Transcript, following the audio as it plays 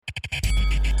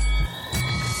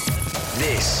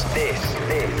This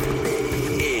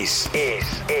is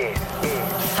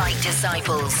Fight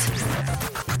Disciples.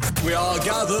 We are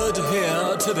gathered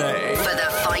here today For the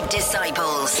Fight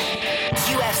Disciples.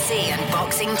 UFC and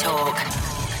boxing talk.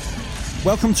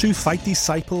 Welcome to Fight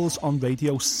Disciples on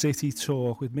Radio City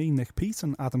Talk with me, Nick Peat,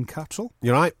 and Adam Capsule.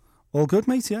 You right? All good,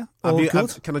 mate, yeah? All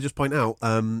good. Can I just point out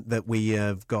that we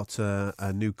have got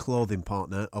a new clothing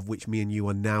partner, of which me and you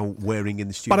are now wearing in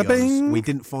the studios. Bada bing. We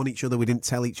didn't phone each other. We didn't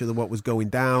tell each other what was going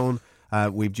down.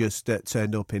 We've just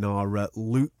turned up in our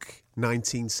Luke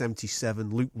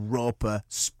 1977 Luke Roper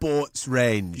sports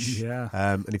range. Yeah.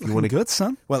 And if you want to good,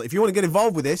 son. Well, if you want to get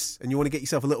involved with this and you want to get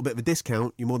yourself a little bit of a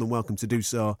discount, you're more than welcome to do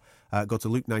so. Go to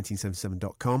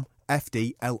luke1977.com,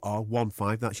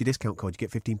 FDLR15. That's your discount code. You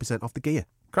get 15% off the gear.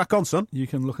 Crack on, son. You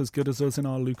can look as good as us in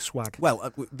our Luke swag.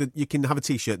 Well, you can have a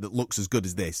T-shirt that looks as good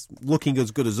as this. Looking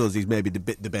as good as us is maybe a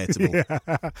bit debatable.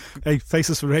 Yeah. Hey,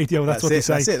 Faces for Radio, that's what they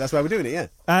say. That's it. That's why we're doing it,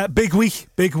 yeah. Big week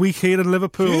here in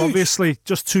Liverpool. Huge. Obviously,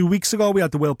 just 2 weeks ago we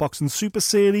had the World Boxing Super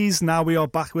Series. Now we are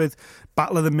back with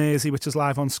Battle of the Mersey, which is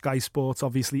live on Sky Sports.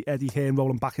 Obviously, Eddie Hearn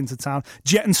rolling back into town,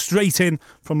 jetting straight in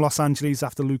from Los Angeles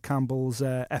after Luke Campbell's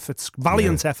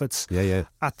valiant efforts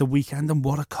at the weekend. And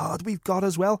what a card we've got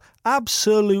as well.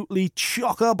 Absolutely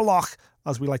chock-a-block,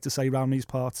 as we like to say around these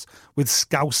parts, with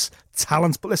Scouse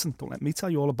talent. But listen, don't let me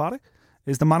tell you all about it.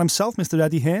 Is the man himself, Mr.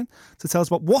 Eddie Hearn, to tell us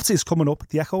about what is coming up at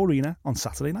the Echo Arena on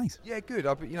Saturday night. Yeah, good.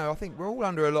 I think we're all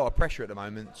under a lot of pressure at the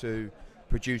moment to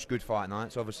produce good fight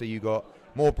nights. Obviously, you've got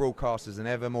more broadcasters than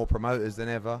ever, more promoters than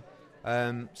ever.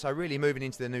 So really moving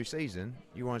into the new season,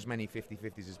 you want as many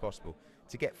 50-50s as possible.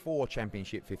 To get 4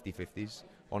 championship 50-50s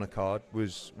on a card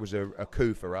was a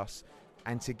coup for us.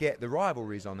 And to get the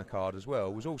rivalries on the card as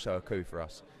well was also a coup for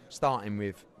us. Starting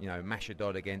with, Masha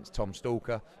Dodd against Tom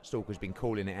Stalker. Stalker's been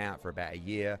calling it out for about a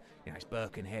year. It's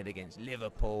Birkenhead against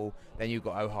Liverpool. Then you've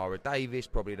got O'Hara Davis,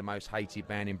 probably the most hated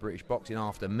man in British boxing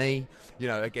after me.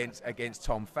 Against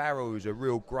Tom Farrell, who's a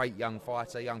real great young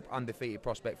fighter, young undefeated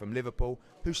prospect from Liverpool,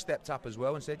 who stepped up as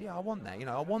well and said, I want that.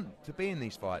 I want to be in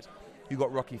these fights. You've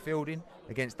got Rocky Fielding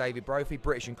against David Brophy,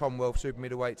 British and Commonwealth super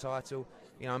middleweight title.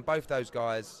 And both those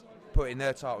guys putting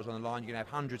their titles on the line. You're going to have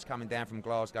hundreds coming down from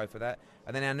Glasgow for that.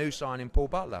 And then our new signing, Paul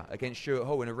Butler, against Stuart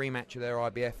Hall in a rematch of their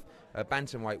IBF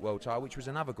bantamweight world title, which was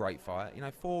another great fight.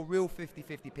 4 real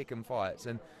 50-50 pick-em fights.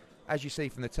 And as you see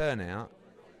from the turnout,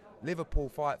 Liverpool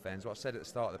fight fans, what I said at the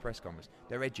start of the press conference,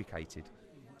 they're educated.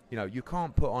 You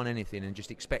can't put on anything and just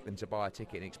expect them to buy a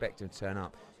ticket and expect them to turn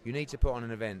up. You need to put on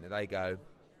an event that they go,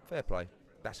 fair play,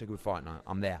 that's a good fight night,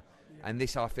 I'm there. And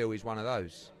this, I feel, is one of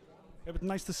those. It would be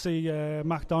nice to see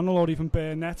McDonnell or even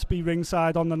Burnett be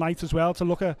ringside on the night as well to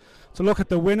look at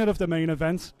the winner of the main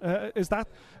event. Is that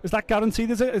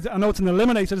guaranteed? Is it? I know it's an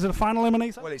eliminator. Is it a final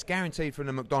eliminator? Well, it's guaranteed from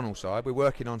the McDonnell side. We're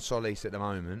working on Solis at the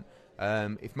moment.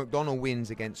 If McDonnell wins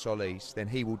against Solis, then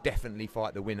he will definitely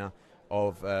fight the winner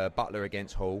of Butler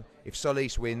against Hall. If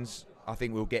Solis wins, I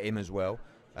think we'll get him as well.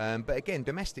 But again,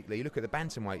 domestically, you look at the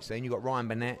bantamweight scene. You've got Ryan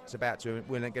Burnett.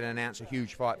 We're going to announce a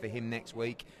huge fight for him next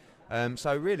week.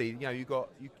 So really, you've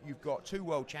got 2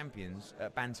 world champions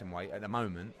at bantamweight at the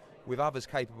moment, with others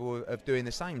capable of doing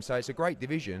the same. So it's a great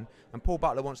division, and Paul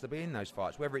Butler wants to be in those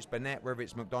fights. Whether it's Burnett, whether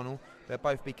it's McDonnell, they'll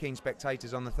both be keen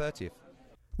spectators on the 30th.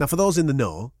 Now, for those in the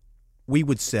know, we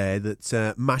would say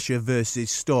that Masha versus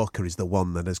Stalker is the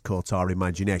one that has caught our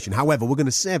imagination. However, we're going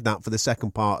to save that for the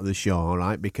second part of the show, all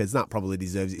right, because that probably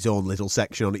deserves its own little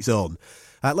section on its own.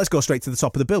 Let's go straight to the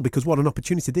top of the bill, because what an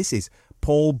opportunity this is.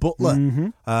 Paul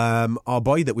Butler, our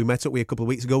boy that we met up with a couple of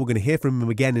weeks ago. We're going to hear from him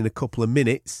again in a couple of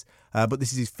minutes. But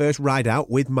this is his first ride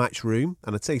out with Matchroom.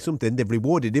 And I'll tell you something, they've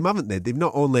rewarded him, haven't they? They've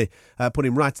not only put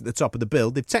him right at the top of the bill,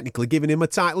 they've technically given him a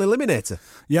title eliminator.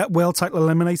 Yeah, world title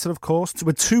eliminator, of course,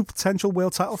 with 2 potential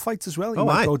world title fights as well. He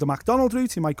might go the McDonald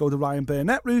route, he might go the Ryan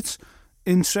Burnett route.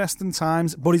 Interesting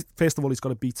times. But first of all, he's got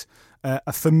to beat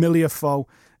a familiar foe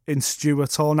in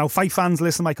Stuart Hall. Now, fight fans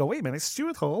listen might go, wait a minute,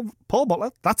 Stuart Hall, Paul Butler,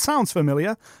 that sounds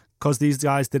familiar, because these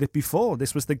guys did it before.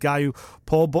 This was the guy who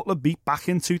Paul Butler beat back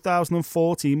in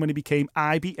 2014 when he became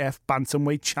IBF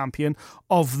Bantamweight Champion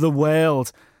of the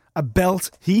World. A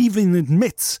belt he even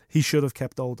admits he should have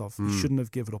kept hold of. He shouldn't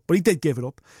have given it up. But he did give it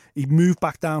up. He moved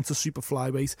back down to super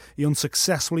flyweight. He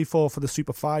unsuccessfully fought for the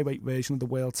super flyweight version of the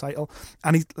world title.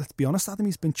 And let's be honest, Adam,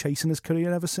 he's been chasing his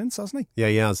career ever since, hasn't he? Yeah,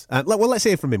 he has. Well, let's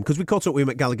hear from him, because we caught up with him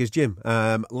at Gallagher's Gym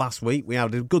last week. We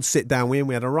had a good sit down with him.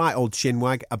 We had a right old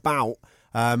chinwag about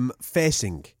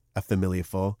facing a familiar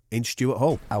foe in Stuart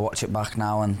Hall. I watch it back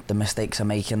now and the mistakes I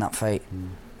make in that fight,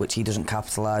 which he doesn't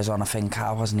capitalise on. I think,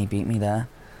 how hasn't he beat me there?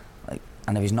 Like,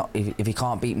 And if he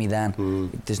can't beat me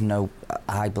then,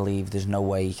 I believe there's no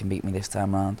way he can beat me this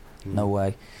time round. No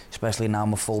way. Especially now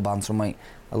I'm a full bantamweight.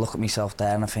 I look at myself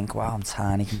there and I think, wow, I'm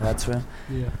tiny compared to him.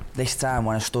 Yeah. This time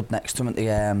when I stood next to him at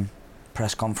the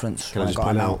press conference, can I just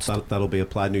point out that'll be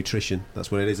Applied Nutrition.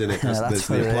 That's what it is, isn't it? That's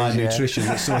the Applied Nutrition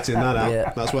that's sorting that out.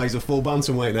 Yeah. That's why he's a full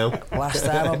bantamweight now. Last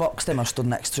time I boxed him, I stood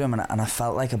next to him and I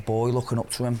felt like a boy looking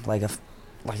up to him, like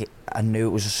I knew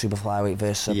it was a super flyweight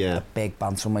versus a big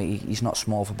bantamweight. He's not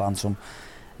small for bantam.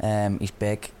 He's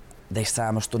big. This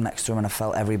time I stood next to him and I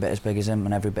felt every bit as big as him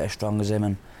and every bit as strong as him,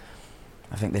 and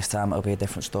I think this time it'll be a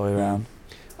different story around.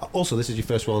 Also, this is your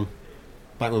first one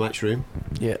back in the Matchroom.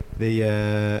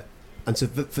 Yeah. And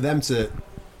for them to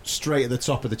straight at the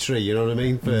top of the tree, you know what I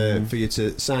mean? For you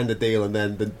to sign the deal and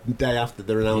then the day after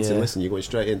they're announcing, listen, you're going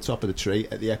straight in top of the tree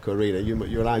at the Echo Arena.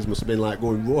 Your eyes must have been like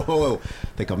going, whoa,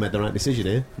 I think I've made the right decision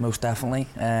here. Most definitely.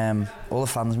 All the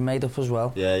fans made up as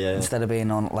well. Yeah. Instead of being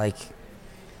on like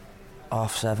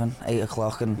 7:30, 8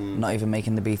 o'clock and not even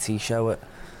making the BT show.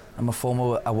 I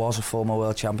was a former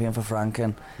world champion for Frank,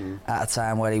 and at a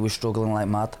time where he was struggling like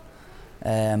mad.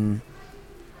 And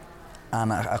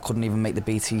I couldn't even make the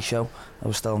BT show. I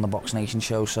was still on the Box Nation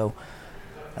show, so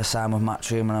I signed with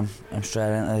Matchroom and I'm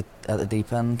straight in at the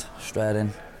deep end, straight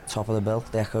in, top of the bill,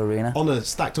 the Echo Arena. On a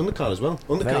stacked undercard as well.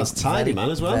 Undercard's tiny, man,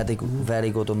 as well. Very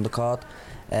good undercard.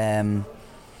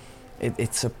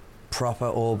 It's a proper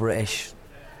all-British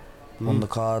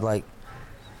undercard, like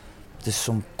there's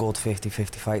some good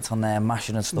 50-50 fights on there.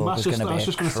 Masher and Stalker's going to be I was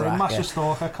just going to say, Masher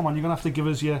Stalker, come on, you're going to have to give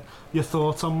us your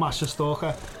thoughts on Masher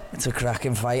Stalker. It's a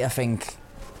cracking fight. I think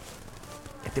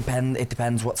it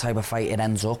depends what type of fight it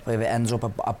ends up. If it ends up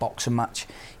a boxing match,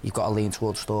 you've got to lean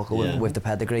towards Stalker with the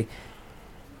pedigree.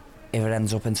 If it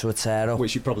ends up into a tear-up,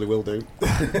 which you probably will do,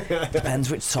 depends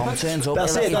which Tom turns up.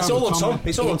 That's it. That's all on Tom.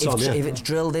 It's all on Tom. If it's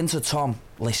drilled into Tom,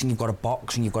 listen, you've got to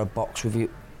box and you've got to box with you.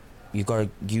 You've got to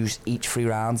use each 3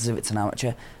 rounds as if it's an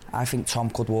amateur. I think Tom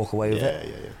could walk away with it.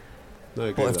 Yeah.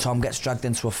 No, but if Tom gets dragged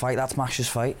into a fight, that's Masher's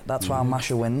fight. That's why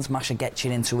Masher wins. Masher gets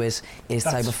you into his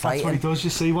type of fight. That's what he does. You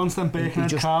see, once them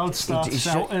Birkenhead crowds start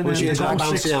shouting and the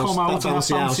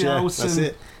bouncy house, that's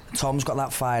it. Tom's got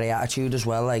that fiery attitude as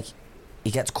well. Like, he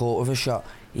gets caught with a shot,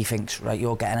 he thinks, right,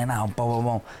 you're getting it now, boom, boom,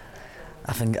 boom.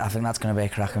 I think that's going to be a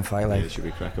cracking fight. Like. Yeah, it should be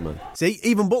a cracker, man. See,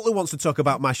 even Butler wants to talk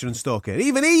about Masher and Stalker.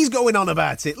 Even he's going on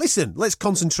about it. Listen, let's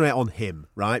concentrate on him,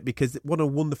 right? Because what a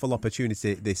wonderful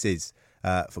opportunity this is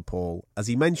for Paul. As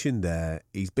he mentioned there,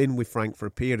 he's been with Frank for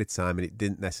a period of time and it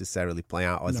didn't necessarily play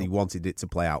out as he wanted it to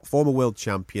play out. Former world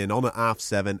champion, on at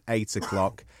 7:30, 8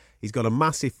 o'clock. He's got a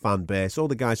massive fan base. All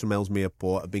the guys from Ellesmere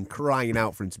Port have been crying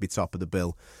out for him to be top of the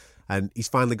bill. And he's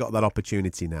finally got that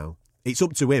opportunity now. It's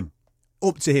up to him.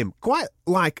 Quite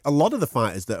like a lot of the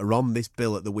fighters that are on this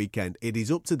bill at the weekend, it is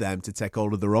up to them to take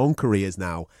hold of their own careers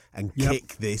now and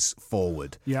kick this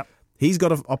forward. Yep. He's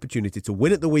got an opportunity to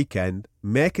win at the weekend,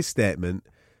 make a statement.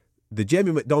 The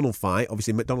Jamie McDonnell fight,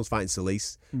 obviously McDonnell's fighting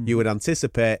Solis, you would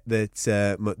anticipate that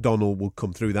McDonnell will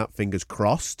come through that, fingers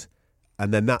crossed.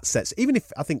 And then that sets, even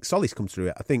if I think Solis comes through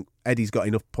it, I think Eddie's got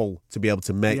enough pull to be able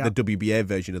to make the WBA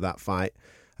version of that fight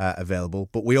available.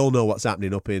 But we all know what's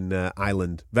happening up in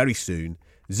Ireland very soon.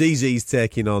 ZZ's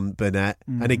taking on Burnett.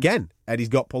 And again, Eddie's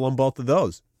got pull on both of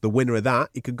those. The winner of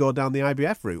that, he could go down the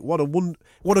IBF route.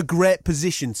 What a great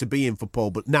position to be in for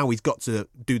Paul, but now he's got to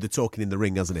do the talking in the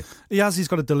ring, hasn't he? He has, he's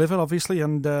got to deliver, obviously,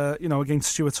 and,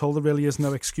 against Stuart Hall, there really is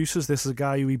no excuses. This is a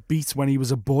guy who he beat when he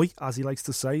was a boy, as he likes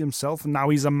to say himself, and now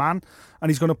he's a man, and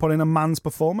he's going to put in a man's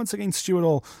performance against Stuart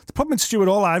Hall. The problem with Stuart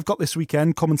Hall I've got this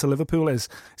weekend coming to Liverpool is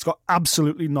he's got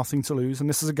absolutely nothing to lose, and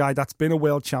this is a guy that's been a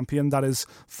world champion, that has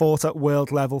fought at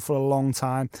world level for a long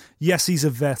time. Yes, he's a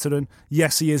veteran.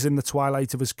 Yes, he is in the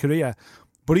twilight of his career.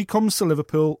 But he comes to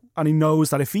Liverpool and he knows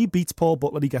that if he beats Paul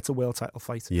Butler, he gets a world title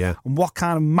fight. Yeah. And what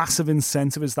kind of massive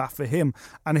incentive is that for him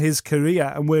and his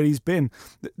career and where he's been?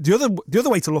 The other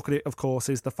way to look at it, of course,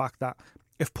 is the fact that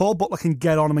if Paul Butler can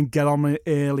get on him and get on him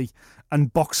early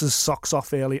and box his socks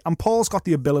off early, and Paul's got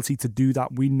the ability to do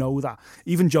that, we know that.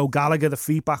 Even Joe Gallagher, the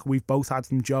feedback we've both had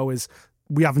from Joe is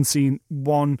we haven't seen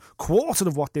 1/4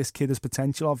 of what this kid has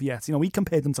potential of yet. He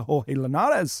compared him to Jorge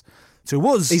Linares. To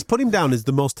us, he's put him down as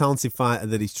the most talented fighter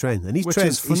that he's trained, and which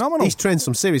is phenomenal. He's trained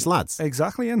some serious lads,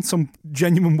 exactly, and some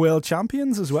genuine world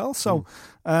champions as well. So,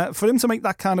 for him to make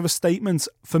that kind of a statement,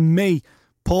 for me,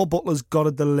 Paul Butler's got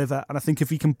to deliver, and I think if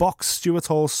he can box Stuart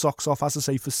Hall's socks off, as I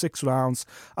say, for 6 rounds,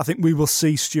 I think we will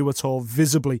see Stuart Hall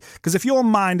visibly. Because if your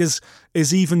mind is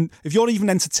is if you're even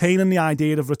entertaining the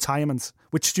idea of retirement,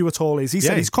 which Stuart Hall is. He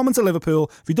said he's coming to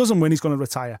Liverpool. If he doesn't win, he's going to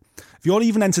retire. If you're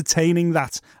even entertaining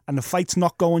that and the fight's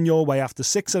not going your way after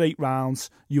 6 or 8 rounds,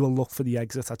 you will look for the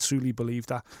exit. I truly believe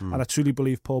that. And I truly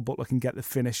believe Paul Butler can get the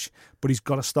finish. But he's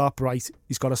got to start bright,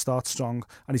 he's got to start strong,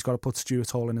 and he's got to put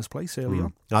Stuart Hall in his place early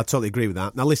on. I totally agree with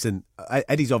that. Now listen,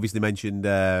 Eddie's obviously mentioned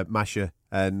Masha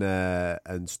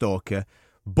and Stalker.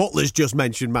 Butler's just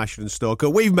mentioned Masha and Stalker.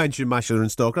 We've mentioned Masha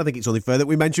and Stalker. I think it's only fair that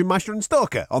we mention Masha and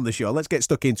Stalker on the show. Let's get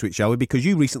stuck into it, shall we? Because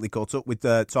you recently caught up with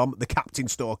Tom, the Captain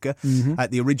Stalker,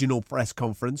 at the original press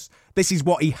conference. This is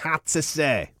what he had to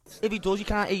say. If he does, he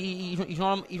can't. He's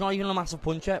not even a massive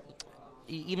puncher.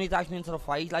 Even if he drags me into the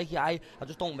fight, I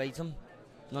just don't rate him.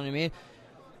 You know what I mean?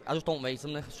 I just don't rate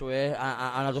him, I swear.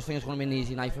 And I just think it's going to be an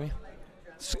easy night for me.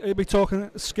 Are we talking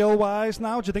skill-wise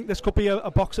now? Do you think this could be a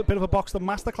bit of a boxing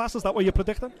masterclass? Is that what you're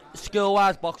predicting?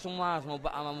 Skill-wise, boxing-wise,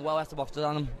 I'm a well-rested boxer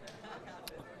than him.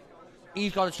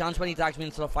 He's got a chance when he drags me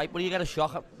into the fight, but you get a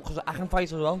shock because I can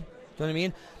fight as well. Do you know what I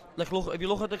mean? Like, look, if you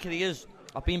look at the careers,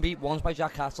 I've been beat once by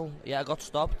Jack Castle. Yeah, I got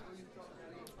stopped.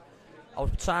 I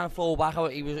was trying to fall back.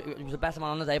 He was the best man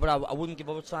on the day, but I wouldn't give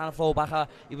up trying to fall back.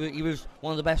 He was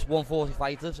one of the best 140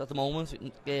 fighters at the moment.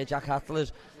 Jack Castle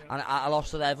is. And I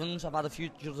lost to Evans. I've had a few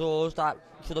draws that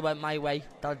should have went my way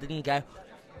that I didn't get.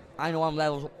 I know I'm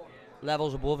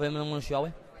levels above him, and I'm going to show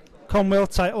it.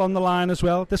 Commonwealth title on the line as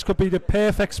well. This could be the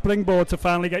perfect springboard to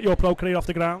finally get your pro career off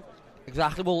the ground.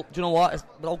 Exactly. Well, do you know what?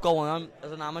 Without going on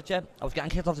as an amateur, I was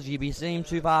getting kicked off the GB team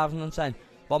 2010.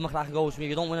 Bob McCracken goes to me, if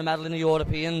you don't win a medal in the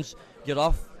Europeans, you're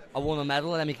off. I won a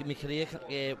medal, and then my career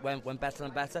went better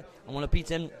and better. I want to beat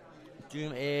him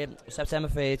September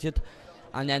 30th.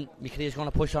 And then my career's going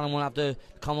to push on and we'll have the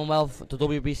Commonwealth, the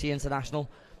WBC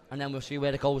International, and then we'll see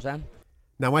where it goes then.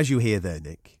 Now, as you hear there,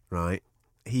 Nick, right,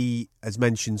 he has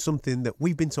mentioned something that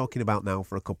we've been talking about now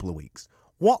for a couple of weeks.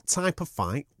 What type of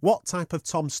fight, what type of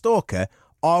Tom Stalker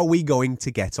are we going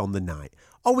to get on the night?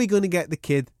 Are we going to get the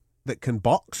kid that can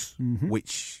box,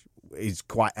 which is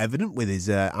quite evident with his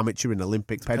amateur and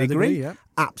Olympic pedigree?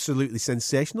 Absolutely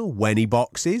sensational when he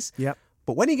boxes. Yep.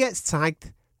 But when he gets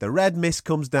tagged, the red mist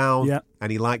comes down,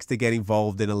 and he likes to get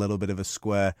involved in a little bit of a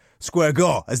square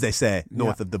go, as they say,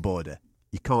 north of the border.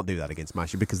 You can't do that against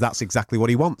Masha because that's exactly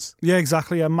what he wants. Yeah,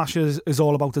 exactly. Masha is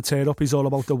all about the tear-up. He's all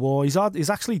about the war. He's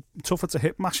actually tougher to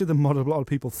hit Masha than what a lot of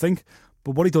people think.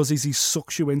 But what he does is he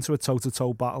sucks you into a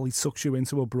toe-to-toe battle. He sucks you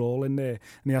into a brawl in there.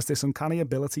 And he has this uncanny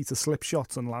ability to slip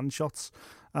shots and land shots.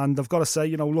 And I've got to say,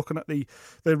 looking at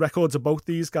the records of both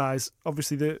these guys,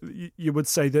 obviously you would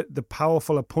say that the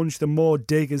powerfuler punch, the more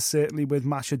dig is certainly with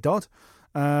Masha Dodd.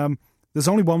 There's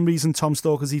only one reason Tom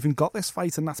Stalker's even got this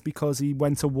fight, and that's because he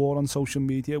went to war on social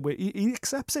media. Where he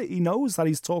accepts it. He knows that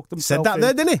he's talked himself. Said that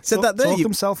there, didn't he? Talked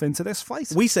himself into this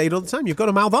fight. We say it all the time. You've got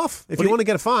to mouth off if you want to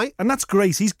get a fight. And that's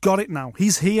great. He's got it now.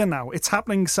 He's here now. It's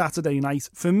happening Saturday night.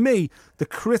 For me, the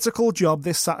critical job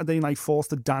this Saturday night falls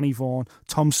to Danny Vaughan,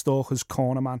 Tom Stalker's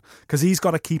cornerman, because he's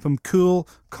got to keep him cool,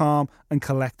 calm and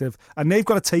collective, and they've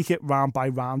got to take it round by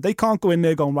round. They can't go in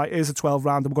there going, right, here's a 12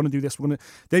 round and we're going to do this.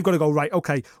 They've got to go, right,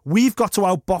 okay, we've got to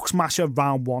outbox Masha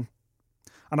round 1,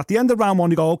 and at the end of round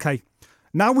 1 you go, okay,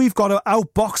 now we've got to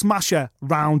outbox Masha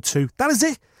round 2. That is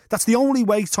it. That's the only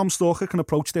way Tom Stalker can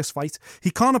approach this fight. He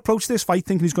can't approach this fight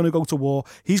thinking he's going to go to war.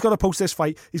 He's got to approach this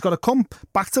fight. He's got to come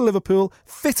back to Liverpool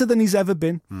fitter than he's ever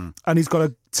been. And he's got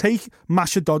to take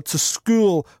Masha Dodd to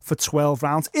school for 12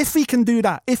 rounds. If he can do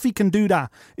that,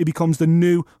 he becomes the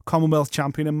new Commonwealth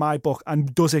champion in my book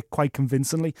and does it quite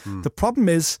convincingly. The problem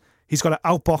is he's got to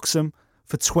outbox him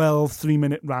for 12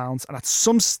 3-minute rounds. And at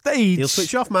some stage, he'll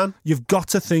switch off, man. You've got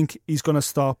to think he's going to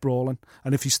start brawling.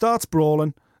 And if he starts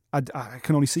brawling, I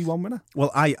can only see one winner.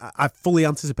 Well, I fully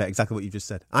anticipate exactly what you just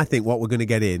said. I think what we're going to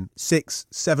get in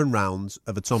 6-7 rounds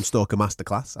of a Tom Stalker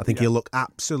masterclass. I think he'll look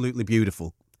absolutely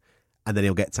beautiful, and then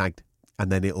he'll get tagged,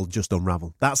 and then it'll just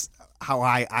unravel. That's how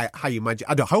how you imagine.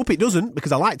 I hope it doesn't,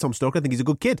 because I like Tom Stalker. I think he's a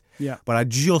good kid. Yeah. But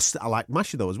I like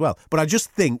Masha though as well. But I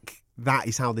just think that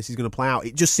is how this is going to play out.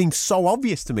 It just seems so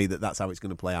obvious to me that that's how it's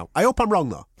going to play out. I hope I'm wrong,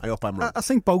 though. I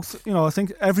think both. I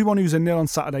think everyone who's in there on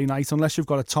Saturday night, unless you've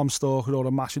got a Tom Stalker or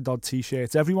a Masha Dodd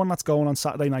t-shirt, everyone that's going on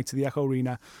Saturday night to the Echo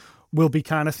Arena will be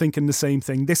kind of thinking the same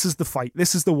thing. This is the fight.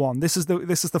 This is the one. This is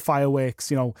the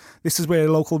fireworks. This is where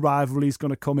local rivalry is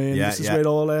going to come in. This is where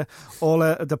all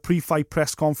the pre-fight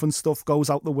press conference stuff goes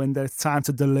out the window. It's time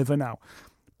to deliver now.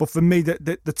 But for me,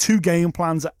 the two game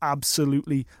plans are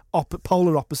absolutely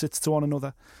polar opposites to one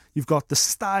another. You've got the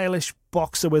stylish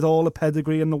boxer with all the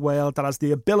pedigree in the world that has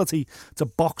the ability to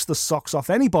box the socks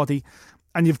off anybody.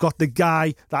 And you've got the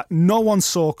guy that no one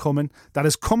saw coming, that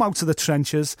has come out of the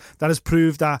trenches, that has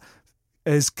proved that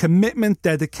his commitment,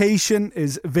 dedication,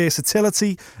 his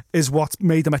versatility is what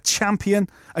made him a champion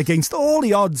against all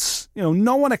the odds. You know,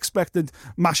 no one expected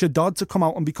Masha Dodd to come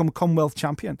out and become a Commonwealth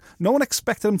champion. No one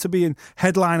expected him to be in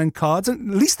headlining cards,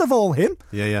 and least of all him.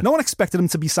 No one expected him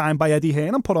to be signed by Eddie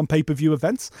Hearn and put on pay-per-view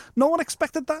events. No one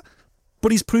expected that.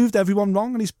 But he's proved everyone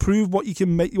wrong, and he's proved what you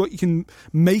can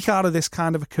make out of this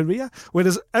kind of a career.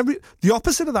 Whereas the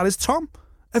opposite of that is Tom.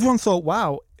 Everyone thought,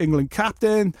 wow, England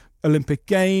captain, Olympic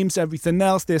Games, everything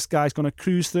else, this guy's going to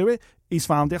cruise through it. He's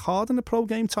found it hard in the pro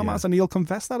game, Tom has, and he'll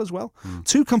confess that as well.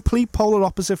 Two complete polar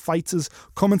opposite fighters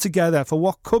coming together for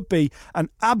what could be an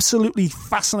absolutely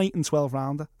fascinating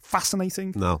 12-rounder.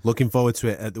 Fascinating. No, looking forward to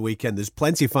it at the weekend. There's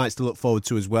plenty of fights to look forward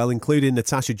to as well, including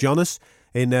Natasha Jonas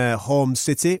in Home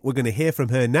City. We're going to hear from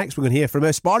her next. We're going to hear from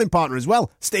her sparring partner as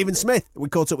well, Stephen Smith. We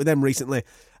caught up with them recently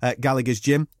at Gallagher's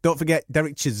Gym. Don't forget,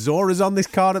 Derek Chisora's on this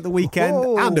card at the weekend.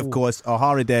 Oh. And, of course,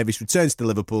 O'Hara Davis returns to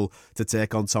Liverpool to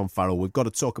take on Tom Farrell. We've got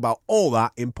to talk about all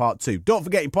that in part 2. Don't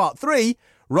forget, in part 3,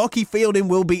 Rocky Fielding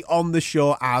will be on the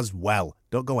show as well.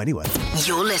 Don't go anywhere.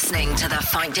 You're listening to the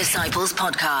Fight Disciples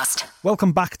podcast.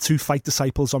 Welcome back to Fight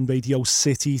Disciples on Radio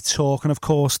City Talk. And of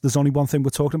course, there's only one thing we're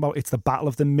talking about. It's the Battle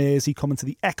of the Mersey coming to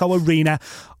the Echo Arena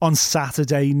on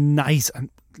Saturday night. And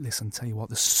listen, tell you what,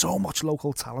 there's so much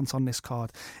local talent on this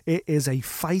card. It is a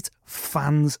fight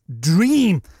fan's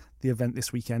dream, the event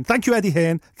this weekend. Thank you, Eddie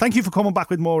Hearn. Thank you for coming back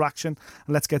with more action.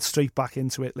 And let's get straight back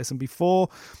into it. Listen,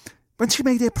 when she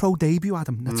made her pro debut,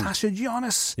 Adam, Natasha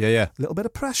Jonas. A little bit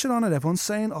of pressure on her. Everyone's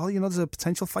saying, oh, you know, there's a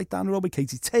potential fight down the road with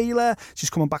Katie Taylor. She's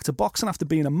coming back to boxing after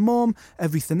being a mum,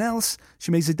 everything else.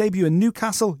 She makes her debut in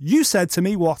Newcastle. You said to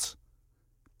me, what?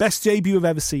 Best debut I've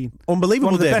ever seen. Unbelievable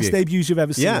One of the debut. best debuts you've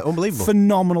ever seen. Yeah, unbelievable.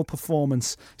 Phenomenal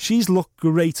performance. She's looked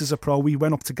great as a pro. We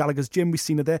went up to Gallagher's Gym. We've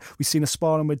seen her there. We've seen her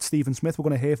sparring with Stephen Smith. We're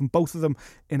going to hear from both of them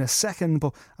in a second.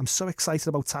 But I'm so excited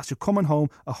about Tasha coming home,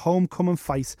 a homecoming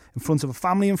fight in front of her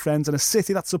family and friends and a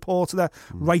city that supported her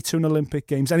right to an Olympic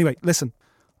Games. Anyway, listen.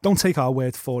 Don't take our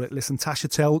word for it. Listen, Tasha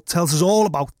tells us all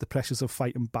about the pressures of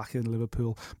fighting back in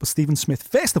Liverpool. But Stephen Smith,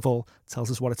 first of all,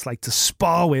 tells us what it's like to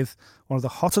spar with one of the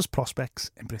hottest prospects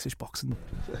in British boxing.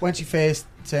 When she first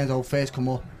come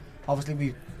up, obviously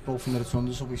we both from the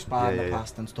Rotunda, so we sparred in the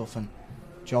past and stuff. And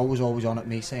Joe was always on at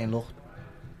me saying, look,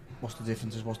 what's the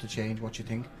differences, what's the change, what do you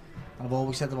think? And I've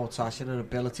always said about Tasha, her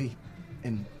ability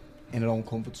in her own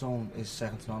comfort zone is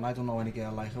second to none. I don't know any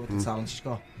girl like her with the talent she's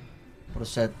got. But I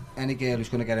said, any girl who's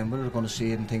going to get in with her is going to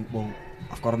see it and think, well,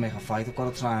 I've got to make a fight, I've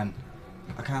got to try and...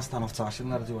 I can't stand off Tasha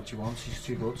and let her do what she wants, she's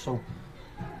too good. So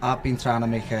I've been trying to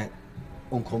make her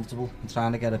uncomfortable and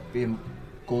trying to get her being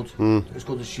good, as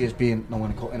good as she is being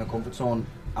in a comfort zone,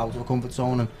 out of a comfort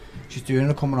zone. And she's doing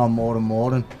it, coming on more and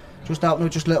more. And just helping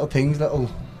with just little things, little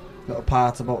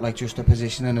parts about like just the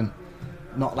positioning and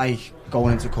not like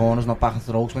going into corners, not back into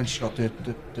the ropes when she's got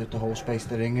the whole space of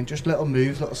the ring. And just little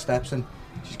moves, little steps, and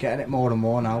she's getting it more and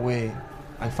more now where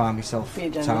I find myself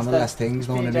telling her less things,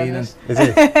 know what I mean? And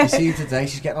you see today,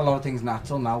 she's getting a lot of things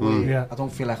natural now where I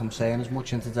don't feel like I'm saying as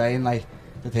much in today, and like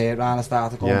the hair around I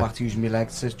started going back to using my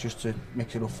legs just to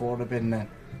mix it up for her a bit and then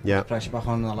pressure back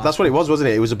on the That's what it was, wasn't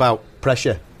it? It was about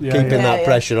pressure, keeping that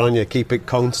pressure on you,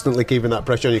 constantly keeping that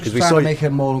pressure on you, because we saw to make it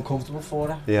more uncomfortable for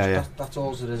her. That's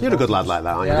all it is. You're a good lad like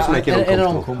that, aren't you? Just make it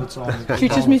uncomfortable. She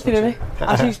just me through it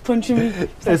as she's punching me.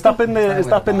 Has that been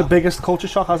the biggest culture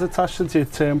shock, has it, Tash, since you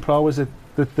turned pro? Is it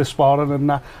the sparring and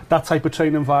that type of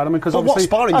training environment? Because what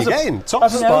sparring you getting? Top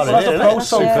sparring. As a pro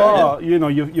so far, you know,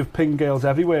 you've pinged girls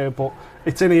everywhere, but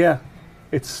it's in here.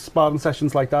 It's sparring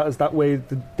sessions like that. Is that where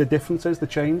the difference is, the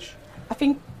change? I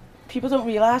think people don't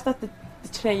realise that the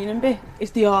training bit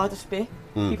is the hardest bit.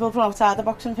 People from outside the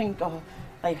boxing think, oh,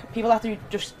 like people that do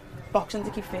just boxing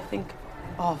to keep fit think,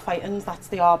 oh, fighting, that's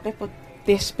the hard bit, but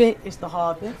this bit is the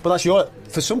hard bit. But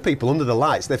for some people under the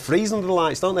lights, they're freezing under the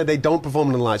lights, don't they? They don't perform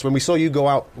under the lights. When we saw you go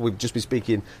out, we've just been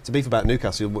speaking to Beef about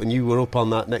Newcastle, when you were up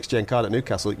on that next gen card at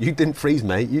Newcastle, you didn't freeze,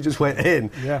 mate. You just went in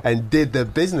and did the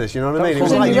business, you know what I mean? It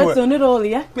was like you had done it all,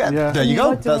 yeah. There you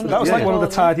go. That was like one of the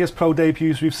tidiest pro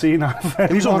debuts we've seen.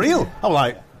 It was unreal. I'm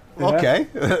like, okay,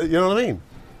 you know what I mean?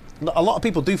 A lot of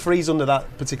people do freeze under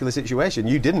that particular situation.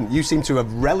 You didn't. You seem to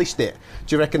have relished it.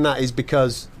 Do you reckon that is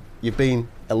because you've been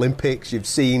Olympics, you've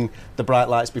seen the bright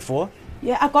lights before?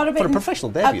 Yeah, I got a bit... For a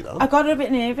professional debut, though. I got a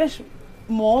bit nervous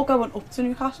more going up to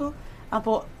Newcastle.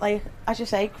 But, like, as you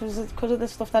say, because of the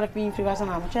stuff that I've been through as an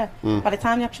amateur, by the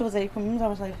time the actual day comes, I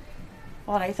was like,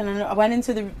 all right. And then I went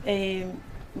into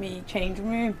me changing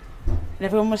room, and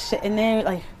everyone was sitting there,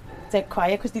 like, dead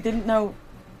quiet, because they didn't know...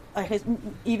 Like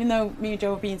even though me and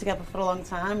Joe have been together for a long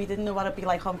time, he didn't know what it'd be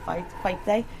like on fight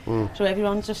day. So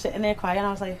everyone's just sitting there quiet, and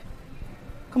I was like,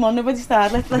 come on, nobody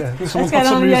started. Let's get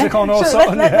some on. Music on or so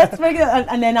something. Let's make it.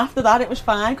 And then after that, it was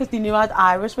fine because they knew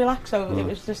I was relaxed. So it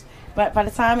was just. But by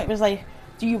the time it was like,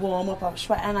 do you warm up? I was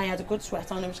sweating. I had a good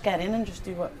sweat on. It was get in and just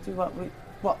do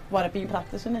what I've been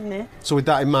practicing in there. So with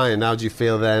that in mind, how do you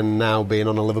feel then now being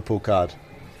on a Liverpool card?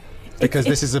 Because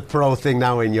this is a pro thing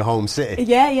now in your home city.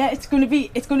 Yeah, it's going to be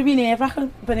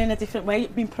nerve-wracking, but in a different way.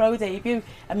 Being pro debut,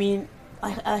 I mean,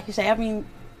 like you say,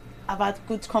 I've had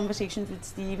good conversations with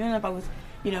Stephen about,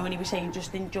 when he was saying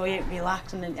just enjoy it,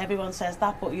 relax, and then everyone says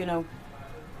that, but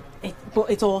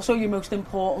but it's also your most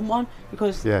important one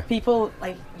because people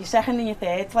like your second and your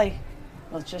third, like.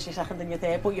 Well, it's just your second and your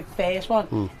third, but your first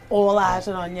one, all eyes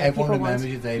are on you. Everyone remembers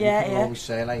your debut. People always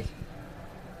say, like,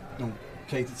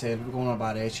 Katie Taylor, we're going on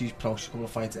about her, she's pro, she's a couple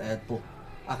of fights ahead, but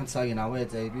I can tell you now, her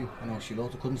debut, I know she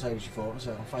looked, I couldn't say what she thought, I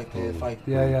said, I'll fight, fight.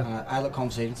 And I had a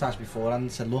conversation with Tash before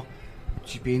and said, look,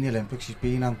 she's been in the Olympics, she's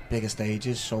been on bigger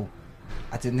stages, so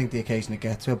I didn't think the occasion to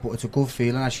get to her, but it's a good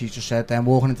feeling, as she just said, then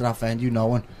walking into that venue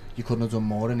knowing you couldn't have done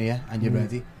more in here, and you're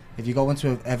ready. If you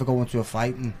ever go into a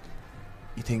fight and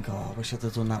you think, I wish I'd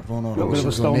have done that run, or I wish I'd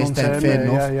have done this, then fair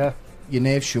enough. Your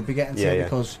nerves should be getting to it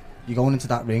because you're going into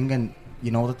that ring and you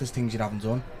know that there's things you haven't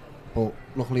done. But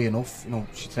luckily enough,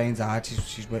 she trains hard,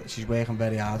 she's working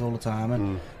very hard all the time,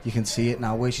 and you can see it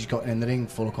now where she's gotten in the ring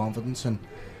full of confidence, and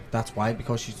that's why,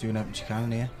 because she's doing everything she can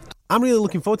in here. I'm really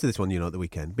looking forward to this one, at the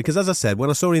weekend, because as I said, when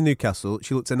I saw her in Newcastle,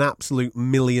 she looked an absolute $1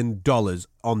 million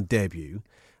on debut.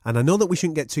 And I know that we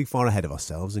shouldn't get too far ahead of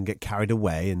ourselves and get carried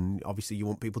away, and obviously you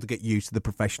want people to get used to the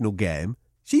professional game.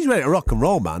 She's ready to rock and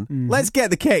roll, man. Let's get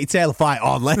the Katie Taylor fight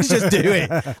on. Let's just do it.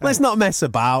 Let's not mess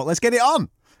about. Let's get it on.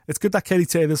 It's good that Katie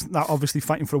Taylor's now obviously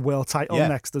fighting for a world title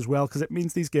next as well, because it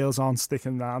means these girls aren't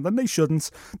sticking around, and they shouldn't.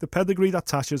 The pedigree that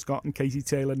Tasha's got, and Katie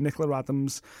Taylor, Nicola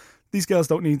Adams, these girls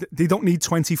don't need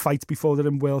 20 fights before they're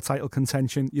in world title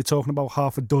contention. You're talking about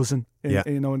half a dozen,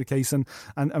 in the case.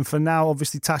 And for now,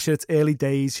 obviously, Tasha, it's early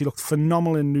days. She looked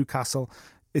phenomenal in Newcastle.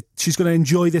 She's going to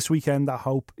enjoy this weekend, I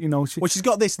hope. She's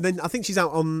got this, and then I think she's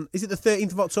out on, is it the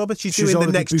 13th of October? She's doing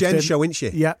the Next Gen show, isn't she?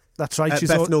 Yeah, that's right. She's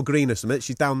Bethnal Green or something.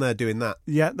 She's down there doing that.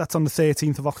 Yeah, that's on the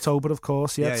 13th of October, of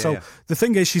course. So the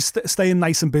thing is, she's staying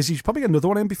nice and busy. She'll probably get another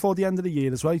one in before the end of the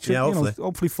year as well. Hopefully.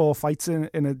 Hopefully 4 fights in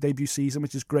a debut season,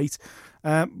 which is great.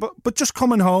 But just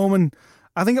coming home, and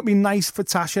I think it'd be nice for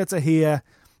Tasha to hear,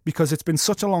 because it's been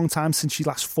such a long time since she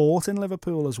last fought in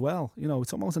Liverpool as well.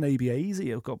 It's almost an ABA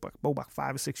easy. Go back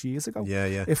 5 or 6 years ago,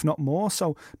 if not more.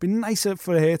 So it'd be nicer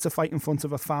for her to fight in front of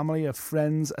her family, her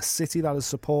friends, a city that has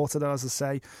supported her, as I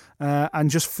say, and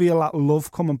just feel that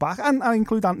love coming back. And I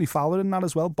include Anthony Fowler in that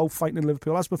as well, both fighting in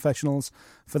Liverpool as professionals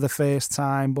for the first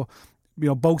time. But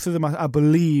both of them, I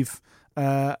believe,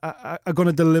 are going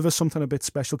to deliver something a bit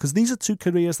special, because these are two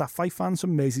careers that fight fans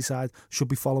from Merseyside should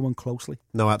be following closely.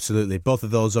 No, absolutely. Both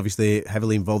of those obviously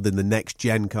heavily involved in the Next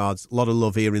Gen cards. A lot of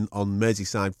love here on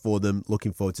Merseyside for them.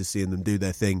 Looking forward to seeing them do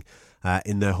their thing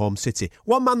in their home city.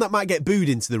 One man that might get booed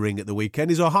into the ring at the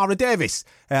weekend is O'Hara Davies.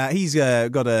 He's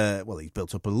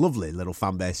built up a lovely little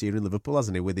fan base here in Liverpool,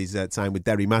 hasn't he, with his time with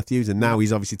Derry Matthews, and now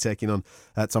he's obviously taking on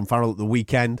Tom Farrell at the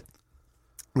weekend.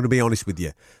 I'm going to be honest with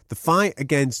you. The fight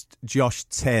against Josh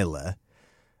Taylor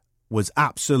was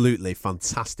absolutely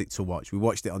fantastic to watch. We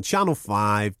watched it on Channel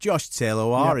 5. Josh Taylor,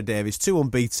 O'Hara Davies, 2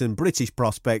 unbeaten British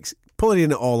prospects,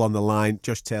 putting it all on the line.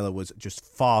 Josh Taylor was just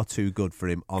far too good for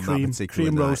him on that particular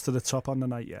night. Cream rose to the top on the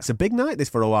night, It's a big night, this,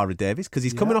 for O'Hara Davies, because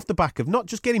he's coming off the back of not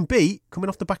just getting beat, coming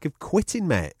off the back of quitting,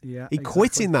 mate. He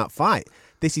quit in that fight.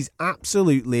 This is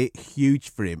absolutely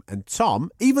huge for him. And Tom,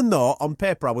 even though on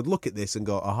paper I would look at this and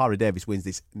go, O'Hara Davies wins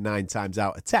this 9 times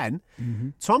out of 10,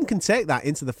 Tom can take that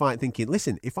into the fight thinking,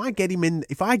 listen, if I get him in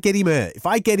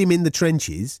the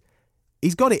trenches,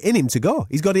 he's got it in him to go.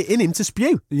 He's got it in him to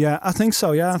spew. Yeah, I think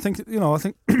so. Yeah, I think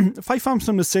fight fans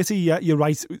from the city, you're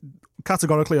right.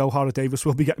 Categorically, O'Hara Davies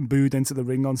will be getting booed into the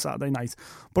ring on Saturday night.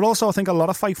 But also, I think a lot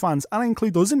of fight fans, and I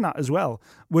include us in that as well,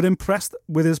 were impressed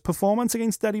with his performance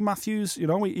against Derry Matthews.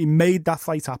 He made that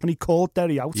fight happen. He called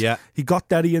Derry out. Yeah. He got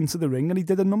Derry into the ring, and he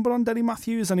did a number on Derry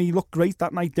Matthews, and he looked great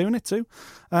that night doing it too.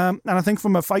 And I think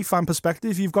from a fight fan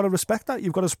perspective, you've got to respect that.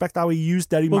 You've got to respect how he used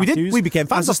Derry Matthews. We became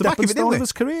fans off the back of it, didn't we? Of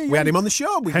his career. We had him on the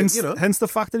show. Hence the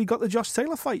fact that he got the Josh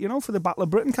Taylor fight, for the Battle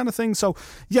of Britain kind of thing. So,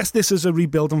 yes, this is a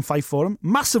rebuilding fight for him.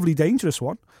 Massively dangerous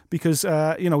one. Because,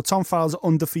 Tom Farrell's an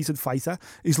undefeated fighter.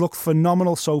 He's looked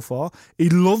phenomenal so far. He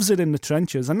loves it in the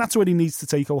trenches, and that's where he needs to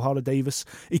take O'Hara Davies.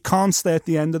 He can't stay at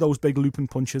the end of those big looping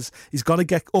punches. He's got to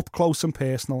get up close and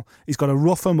personal. He's got to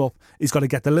rough him up. He's got to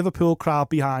get the Liverpool crowd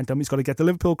behind him. He's got to get the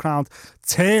Liverpool crowd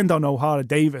turned on O'Hara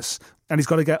Davies. And he's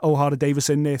got to get O'Hara Davies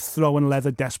in there throwing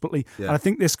leather desperately. Yeah. And I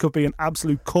think this could be an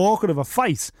absolute corker of a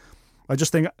fight. I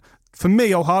just think, for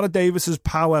me, O'Hara Davis's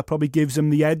power probably gives him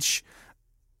the edge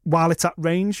while it's at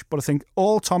range, but I think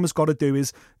all Tom has got to do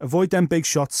is avoid them big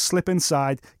shots, slip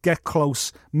inside, get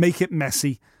close, make it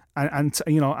messy, and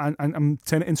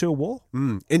turn it into a wall.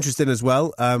 Interesting as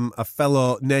well. A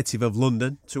fellow native of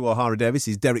London to O'Hara Davis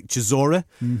is Derek Chisora,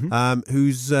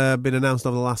 who's been announced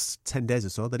over the last 10 days or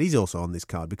so that he's also on this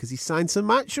card because he signed some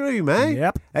Matchroom, eh?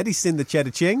 Yep. Eddie's seen the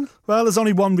cheddar ching. Well, there's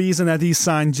only one reason Eddie's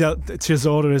signed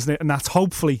Chisora, isn't it? And that's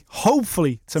hopefully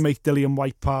to make Dillian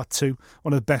Whyte Part 2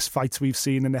 one of the best fights we've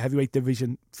seen in the heavyweight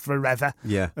division forever.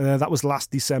 Yeah. That was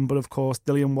last December, of course.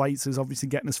 Dillian Whyte is obviously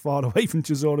getting as far away from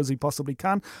Chisora as he possibly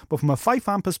can. But from a fight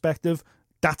fan perspective,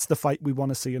 that's the fight we want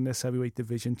to see in this heavyweight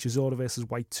division. Chisora versus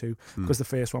Whyte 2, because the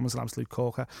first one was an absolute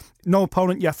corker. No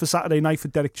opponent yet for Saturday night for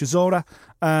Derek Chisora.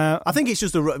 I think it's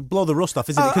just to blow the rust off,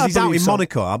 isn't it? Because he's out in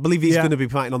Monaco. I believe he's going to be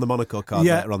fighting on the Monaco card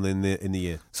later on in the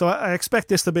year. So I expect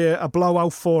this to be a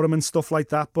blowout for him and stuff like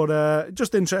that. But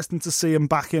just interesting to see him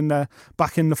back in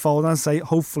the fold, and say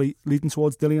hopefully leading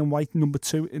towards Dillian Whyte number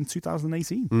 2 in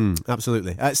 2018.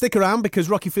 Absolutely. Stick around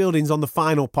because Rocky Fielding's on the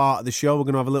final part of the show. We're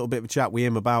going to have a little bit of a chat with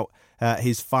him about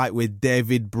his fight with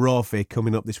David Brophy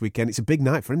coming up this weekend. It's a big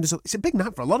night for him. It's a big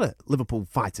night for a lot of Liverpool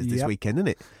fighters this weekend, isn't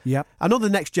it? Yeah. I know the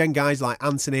next gen guys like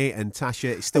Anthony and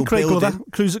Tasha is still Craig building.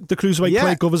 Glover, the cruiserweight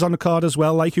Craig Glover's on the card as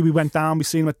well. Like who we went down, we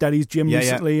seen him at Derry's gym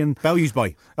recently. And Bellews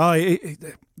boy.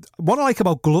 What I like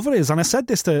about Glover is, and I said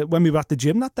this when we were at the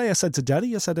gym that day, I said to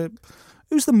Derry, I said,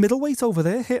 who's the middleweight over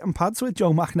there hitting pads with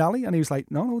Joe McNally? And he was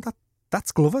like, no,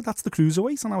 that's Glover, that's the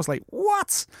cruiserweight. And I was like,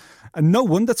 what? And no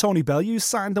wonder Tony Bellews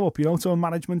signed him up, to a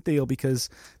management deal, because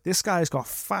this guy's got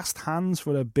fast hands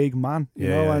for a big man,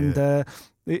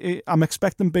 I'm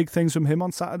expecting big things from him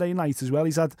on Saturday night as well.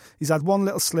 He's had one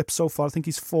little slip so far. I think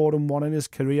he's 4-1 in his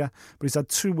career, but he's had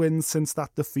 2 wins since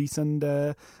that defeat. And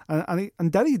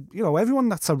Derry, everyone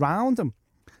that's around him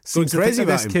seems crazy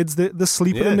about this kid's the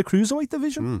sleeper in the cruiserweight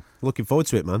division. Looking forward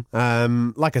to it,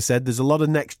 man. Like I said, there's a lot of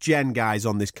next-gen guys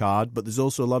on this card, but there's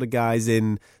also a lot of guys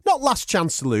in, not last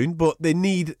chance saloon, but they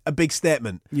need a big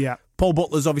statement. Yeah. Paul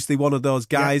Butler's obviously one of those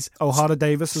guys. Yeah. O'Hara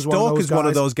Davis is one of those guys. Stalker's one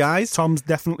of those guys. Tom's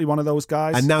definitely one of those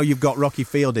guys. And now you've got Rocky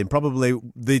Fielding, probably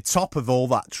the top of all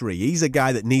that tree. He's a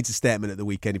guy that needs a statement at the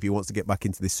weekend if he wants to get back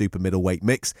into this super middleweight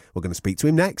mix. We're going to speak to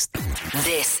him next.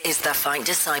 This is the Fight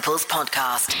Disciples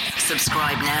podcast.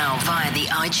 Subscribe now via the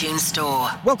iTunes Store.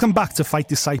 Welcome back to Fight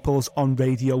Disciples on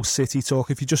Radio City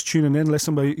Talk. If you're just tuning in,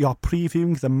 listen, we are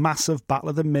previewing the massive Battle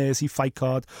of the Mersey fight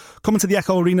card coming to the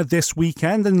Echo Arena this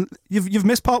weekend, and you've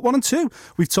missed part 1 and 2.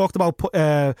 We've talked about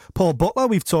Paul Butler,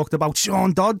 we've talked about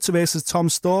Sean Dodd versus Tom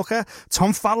Stalker,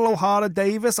 Tom Farrell, O'Hara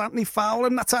Davis, Anthony Fowler,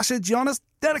 Natasha Jonas,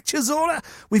 Derek Chisora.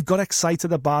 We've got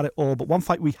excited about it all, but one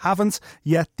fight we haven't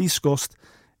yet discussed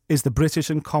is the British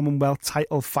and Commonwealth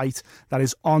title fight that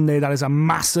is on there. That is a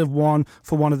massive one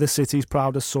for one of the city's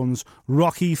proudest sons.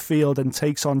 Rocky Fielding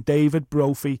takes on David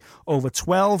Brophy over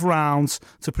 12 rounds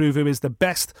to prove who is the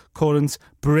best current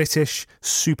British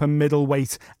super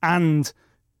middleweight and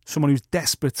someone who's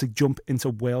desperate to jump into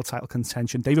world title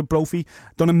contention. David Brophy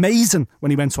done amazing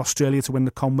when he went to Australia to win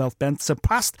the Commonwealth belt,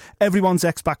 surpassed everyone's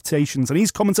expectations, and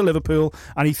he's coming to Liverpool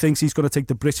and he thinks he's going to take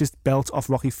the British belt off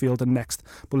Rocky Fielding next.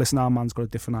 But listen, our man's got a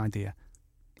different idea.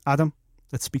 Adam,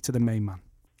 let's speak to the main man.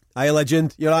 Hey,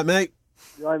 legend. You all right, mate?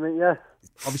 You all right, mate? Yeah.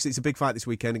 Obviously, it's a big fight this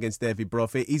weekend against David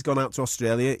Brophy. He's gone out to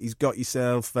Australia. He's got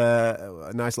yourself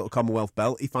a nice little Commonwealth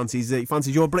belt. He fancies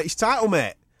your British title,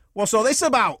 mate. What's all this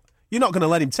about? You're not going to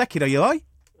let him take it, are you, like?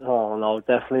 Oh, no,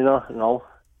 definitely not, no.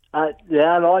 I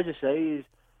just say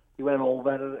he went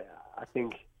over. I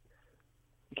think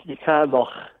you can't knock,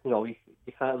 you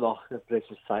can't knock the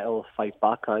British title fight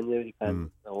back, can you?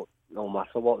 No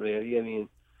matter what, really. I mean,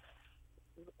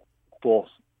 but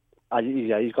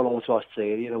he's gone over to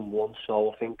Australia and won,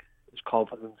 so I think his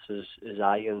confidence is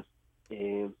high, and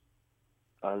he's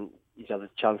had a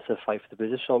chance to fight for the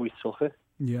British, so he took it.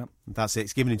 Yeah. That's it.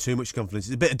 It's giving him too much confidence.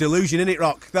 It's a bit of delusion, isn't it,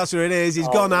 Rock? That's what it is. He's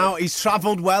gone out. He's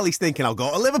travelled well. He's thinking, I'll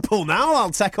go to Liverpool now. I'll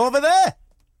take over there.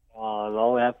 Oh,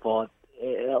 no, yeah, but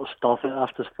it'll stop it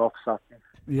after stop something.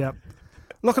 Yeah.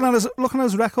 Looking at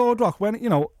his record, Rock, when,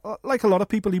 like a lot of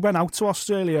people, he went out to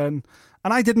Australia and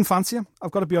I didn't fancy him. I've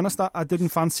got to be honest, I didn't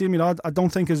fancy him. I don't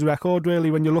think his record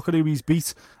really, when you look at who he's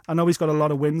beat, I know he's got a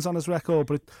lot of wins on his record,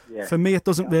 but for me, it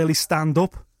doesn't really stand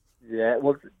up. Yeah,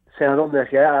 well, saying on this,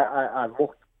 I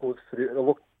looked good through it. I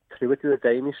looked through it the other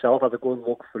day myself. I had a good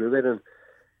look through it, and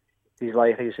he's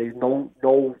like you say,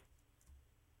 no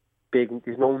big,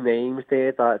 there's no names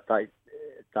there that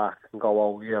can go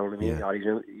over. You know what I mean? Yeah.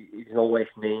 He's no less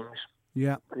names.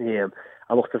 Yeah.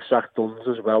 I looked at Zach Dunn's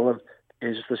as well, and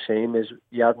it's the same as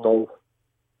he had no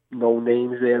no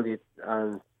names really,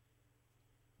 and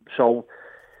so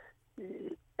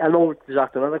I know there's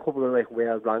after another couple of like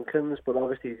world rankings, but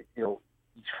obviously he's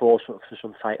fought for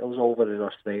some titles over in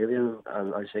Australia,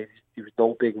 and I say there was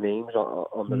no big names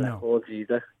on the records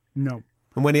either. No.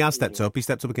 And when he has stepped up,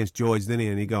 against George, didn't he?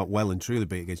 And he got well and truly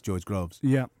beat against George Groves.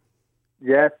 Yeah.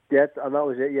 Yeah, and that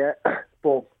was it. Yeah,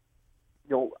 but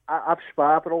I've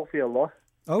sparred Brophy a lot.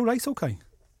 Oh right, okay.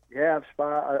 Yeah, I've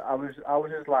sparred. I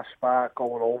was his last spar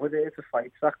going over there to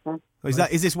fight Sackman.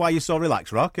 Is this why you're so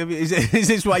relaxed, Rock? Is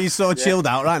this why you're so chilled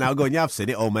out right now? Going, yeah, I've seen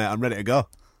it all, mate. I'm ready to go.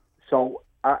 So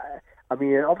I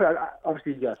mean,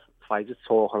 obviously you get fighters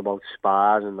talking about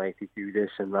spars and like they do this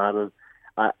and that,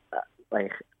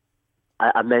 and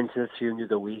I mentioned it to you the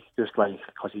other week, just like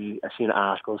because I seen an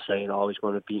article saying, "Oh, he's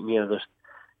going to beat me," and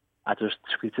I just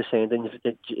tweeted saying, "Then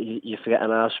you forgetting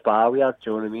our spar we had."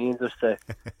 Do you know what I mean?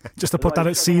 Just to put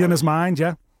that seed in his mind,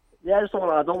 yeah. Yeah, I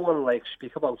don't want to like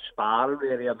speak about sparring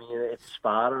really. I mean, it's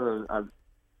sparring and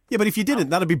yeah, but if you didn't,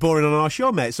 that'd be boring on our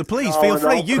show, mate. So please feel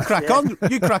free. You crack on.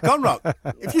 You crack on, Rock.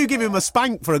 If you give him a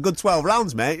spank for a good 12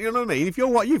 rounds, mate, you know what I mean? If you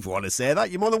want to say that,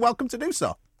 you're more than welcome to do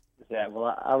so. Yeah,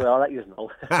 well, I'll let you know.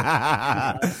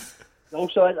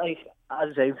 Also, like, as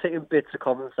I say, I'm taking bits of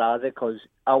comments out of it because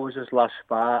I was his last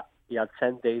spar. He had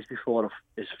 10 days before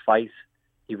his fight.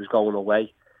 He was going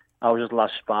away. I was his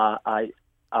last spar. I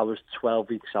was 12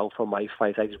 weeks out from my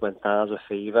fight. I just went down as a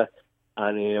fever.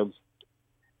 And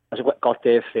as I got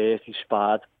there first, he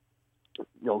sparred. It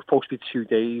was supposed to be 2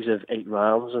 days of 8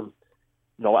 rounds. And,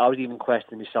 I was even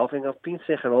questioning myself. I've been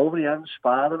taken over. He hadn't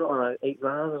sparred on 8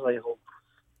 rounds. I was like,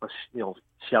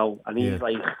 so I need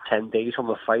like 10 days from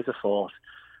the fight. I thought,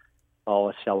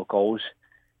 let's see how it goes.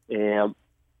 And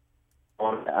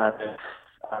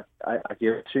I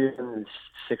gave it to him in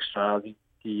the 6th round.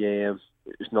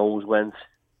 His nose went,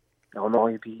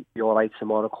 you'll be all right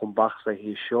tomorrow, come back. Like,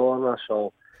 he's sure.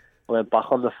 So I went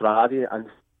back on the Friday and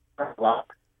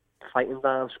fighting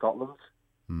down Scotland.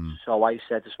 So I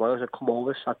said to Smile, come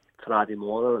over Friday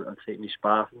morning and take me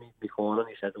spar from me corner. And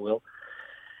he said, I will.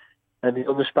 And he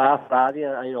done the spar Friday,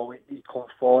 and he come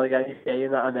forward again, he's saying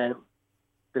that, and then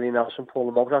Billy Nelson pulled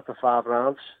him over after 5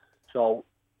 rounds. So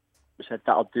I said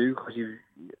that'll do because he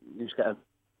was getting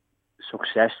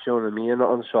success, do you know what I mean?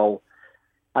 And so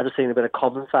I just seen a bit of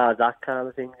commentary, that kind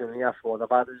of thing. And I thought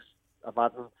I've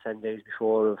had him 10 days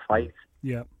before the fight.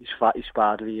 Yeah, he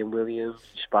sparred Liam Williams,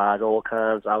 he sparred all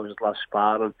kinds. I was his last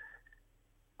spar, and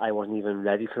I wasn't even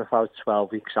ready for about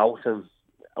 12 weeks out. And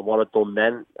what I'd done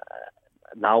then.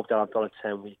 Now that I've done a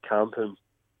 10-week camp and,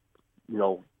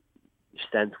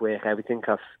 stent work, everything,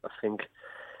 I think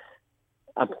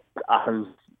I can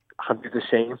do the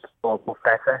same or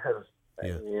better.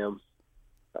 And,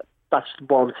 that's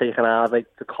what I'm taking out, like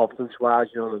the confidence-wise,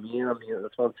 you know what I mean?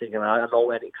 That's what I'm taking out. I know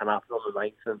anything can happen on the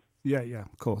night. And, yeah,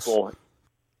 of course.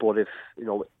 But if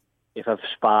I've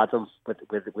sparred him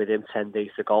with him 10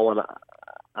 days to go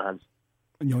and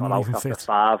you're not even after fit.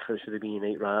 5, it should have been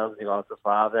 8 rounds, he got after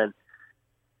 5, then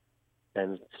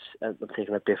I'm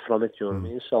taking a bit from it, do you know what I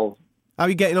mean? So, how are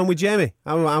you getting on with Jamie?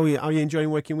 How are you enjoying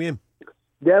working with him?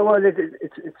 Yeah, well,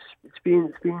 it's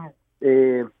been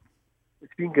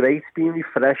great. It's been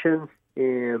refreshing.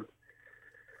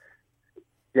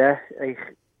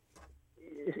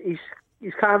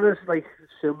 He's kind of like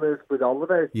similar with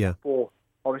Oliver. Yeah. But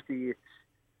obviously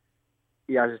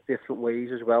he has different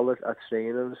ways as well at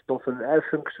training and stuff, and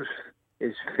everything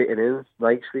is fitting in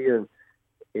nicely and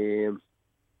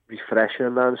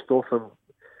refreshing and stuff. And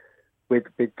with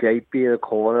JP in the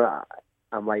corner,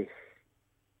 I'm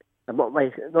not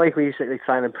really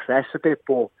trying to impress a bit,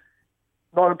 but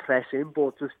not impress him,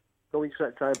 but just going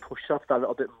to try and push off that a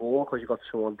little bit more because you've got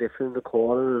someone different in the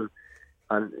corner,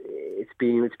 and it's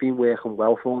been working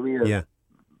well for me. And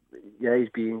he's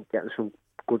been getting some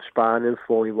good sparring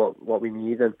for me, what we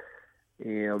need, and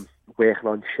working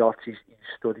on shots. He's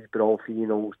studied Brophy, he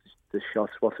knows the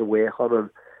shots what to work on and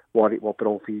what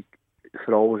Brophy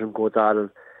throws and good at, and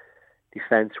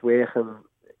defence work, and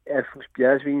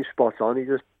everything's been spot on. He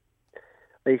just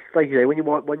like you say,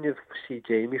 when you see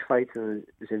Jamie fight and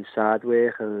his inside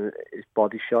work and his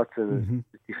body shots and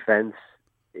his defence,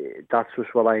 that's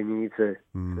just what I need to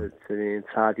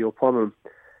tidy up on. And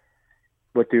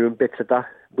we're doing bits of that.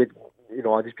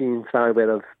 I've just been trying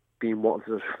where I've been wanting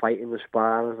to just fight in the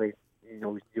sparring,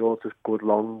 you're just good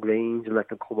long range and let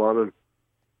them come on, and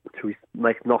so he's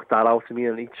knocked that out of me.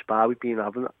 And each spar we've been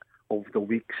having over the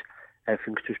weeks,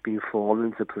 everything's just been falling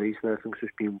into place, and everything's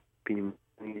just been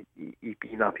he's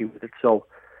been happy with it. So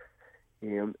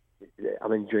I'm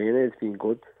I'm enjoying it. It's been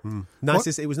good.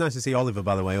 It was nice to see Oliver,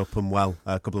 by the way, up and well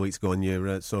a couple of weeks ago on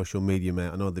your social media, mate.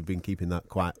 I know they've been keeping that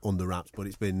quite under wraps, but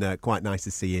it's been quite nice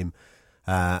to see him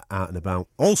out and about.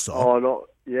 Also, I know.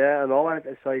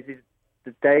 It's like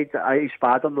the day that I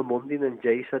sparred on the Monday, and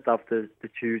Jay said after the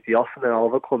Tuesday off, and then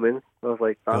Oliver come in. I was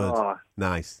like,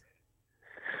 nice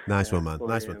one, man.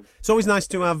 Nice one. It's always nice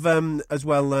to have as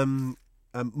well.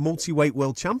 Multi-weight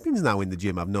world champions now in the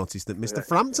gym. I've noticed that Mr.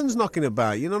 Frampton's knocking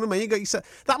about. You know what I mean?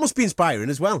 That must be inspiring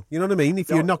as well. You know what I mean? If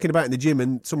you're knocking about in the gym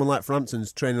and someone like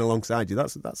Frampton's training alongside you,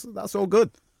 that's all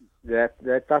good. Yeah.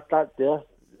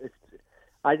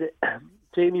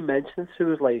 Jamie mentioned it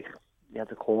was like he had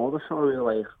a cold or something.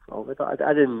 Like,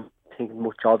 I didn't think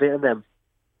much of it, and then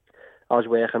I was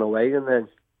working away, and then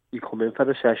he come in for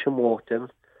the session, walked in.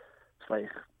 It's like,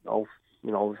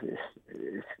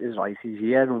 it's right, he's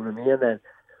here, you know what I mean? And then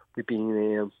we've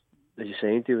been, as you're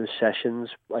saying, doing sessions,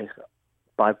 like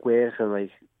bag work and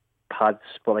like pads,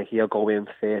 but like he'll go in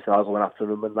first and I'll go in after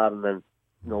him and that, and then,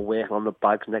 working on the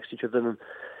bags next to each other. And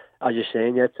as you're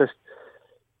saying,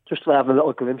 just to have a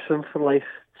little glimpse of him for like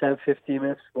 10, 15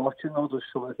 minutes watching, just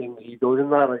some of the things he does in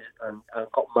that, and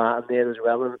got Martin there as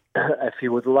well, and a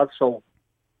few other lads. So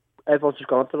everyone's just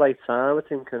gone at the right time, I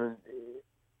think, and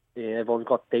everyone's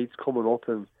got dates coming up,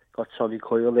 and got Tommy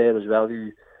Coyle there as well,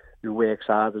 who works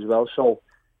hard as well. So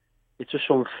it's just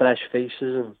some fresh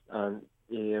faces, and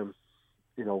as you're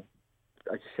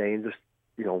saying, just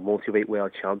multi-weight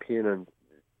world champion, and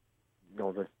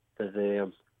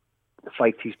the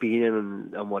fight he's been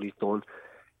in and what he's done.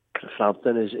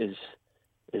 Frampton is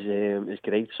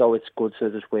great, so it's good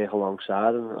to just work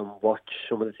alongside and watch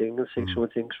some of the things and see some of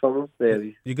the things from him,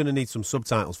 really. You're going to need some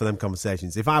subtitles for them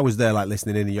conversations. If I was there, like,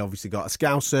 listening in, and you obviously got a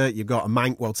Scouser, you've got a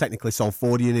Manc, well, technically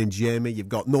Salfordian in Jamie, you've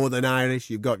got Northern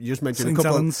Irish, you just mentioned a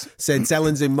couple of St.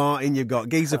 Helens in Martin, you've got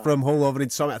Geezer from Hull over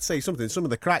in Summit. I'd say something, some of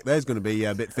the crack there's going to be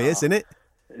a bit fierce, isn't it?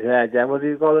 Yeah, well,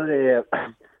 you've got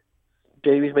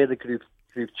Jamie's made a group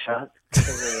chat.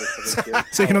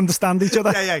 So you can understand each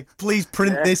other. Yeah. Please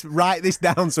print this, write this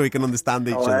down so we can understand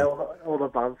each other. All the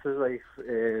banters, like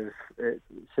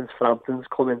since Frampton's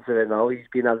come into it now, he's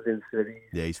been added into it.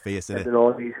 He's fierce, isn't it? And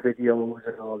all these videos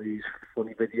and all these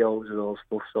funny videos and all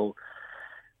stuff. So,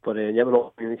 but we're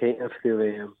not communicating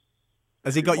through.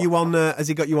 Has he got you on? Has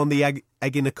he got you on the egg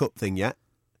in a cup thing yet?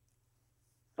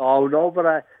 Oh no, but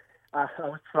I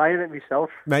was trying it myself.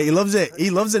 Mate, he loves it. He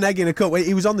loves an egg in a cup.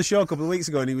 He was on the show a couple of weeks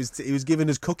ago, and he was giving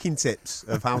us cooking tips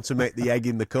of how to make the egg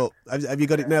in the cup. Have you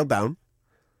got it nailed down?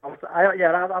 I've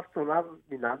done that.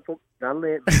 My nan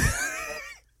lately.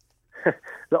 A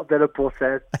little bit of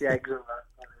butter, the eggs and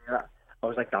that. I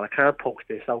was like, I can't poke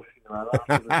this out.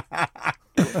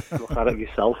 Look at it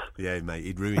yourself. Yeah, mate,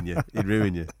 he'd ruin you.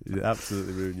 He'd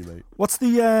absolutely ruin you, mate. What's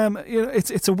the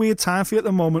it's a weird time for you at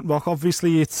the moment, Rock.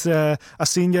 Obviously, it's I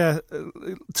seen you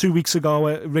 2 weeks ago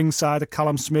at ringside at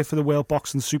Callum Smith for the World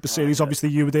Boxing Super Series. Obviously,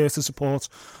 you were there to support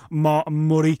Martin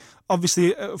Murray.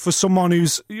 Obviously, for someone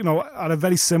who's at a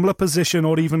very similar position,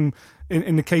 or even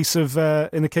in the case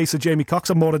of Jamie Cox,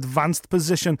 a more advanced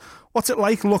position. What's it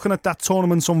like looking at that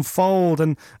tournament unfold,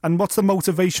 and what's the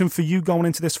motivation for you going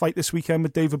into this fight this weekend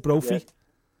with David Brophy?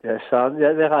 Yeah, Sam.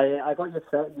 Yeah, I got your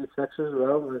text as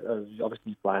well. I was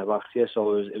obviously flying back here,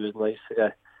 so it was nice to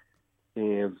get.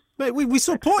 Mate, we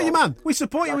support you, man. We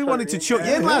support you. We wanted to chuck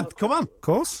you in, lad. Come on, of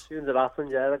course. As soon as it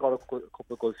happened, I got a couple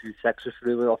of good few texts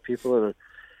through off people, and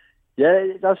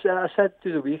I said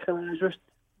through the weekend, it was just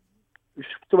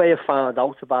the way I found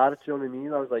out about it. Do you know what I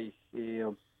mean? I was like,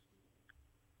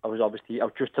 I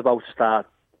was just about to start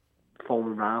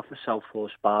phoning around for Southall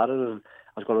sparring, and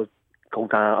I was going to go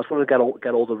down. I was going to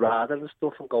get all the radar and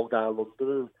stuff and go down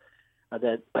London, and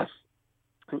then I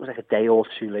think it was like a day or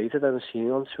two later, then I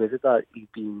seen on Twitter that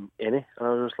he'd been in it, and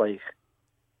I was like,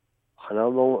 I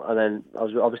don't know. And then I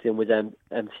was obviously in with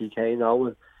MTK now,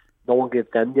 and no one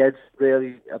gave them the edge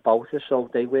really about it, so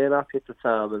they weren't happy at the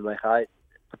time, and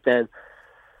but then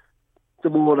the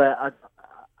more I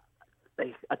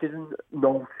didn't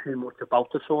know too much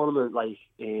about the tournament,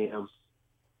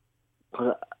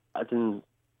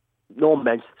 no one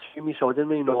mentioned it to me, so I didn't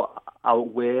really know how it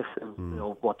worked and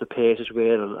what the paces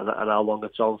were and how long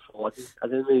it's on for. I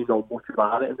didn't really know much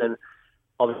about it, and then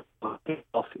obviously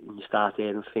off and you start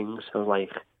hearing things, I was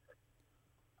like,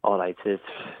 all right, it's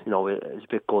a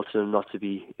bit gutting not to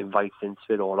be invited into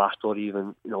it or asked, or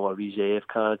even a reserve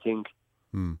kind of thing.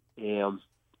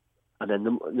 And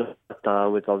then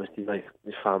down with obviously like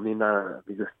his family now,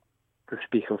 we just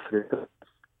speaking through it.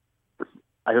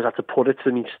 I just had to put it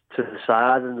to the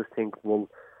side and just think, well,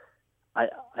 I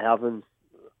haven't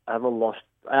lost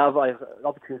I have an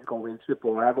opportunity to go into it,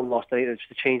 but I haven't lost any. It's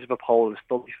the change of opponent.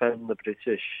 Still defending the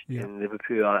British in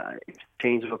Liverpool. It's a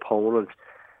change of opponent.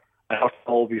 I got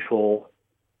told before.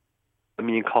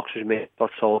 Me and Cox was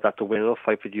got told that the winner will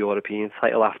fight for the European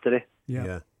title after it.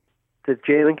 Yeah. The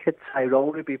Jalen kid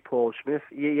Tyrone would be Paul Smith.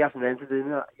 He hasn't entered in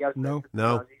that. No.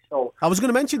 So I was going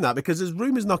to mention that because there's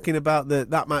rumours knocking about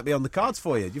that might be on the cards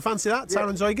for you. Do you fancy that,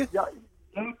 Tyrone Zoiga? Yeah,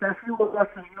 definitely. Well, that's,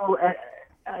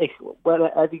 when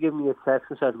Eddie gave me a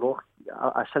text and said, look,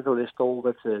 I sent a list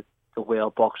over to the Whale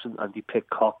Box and he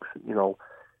picked Cox, and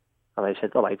I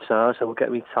said, all right, sir. I said, we'll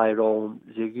get me Tyrone,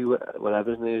 Ziggy, whatever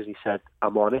his name is. He said,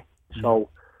 I'm on it. So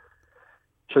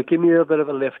give me a bit of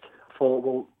a lift. I thought,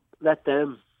 well, let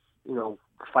them,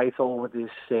 fight over this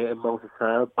certain amount of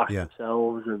time, back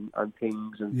themselves and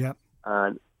things, and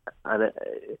I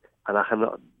can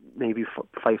maybe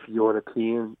fight for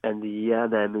European end of the year,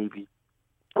 and then maybe,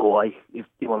 if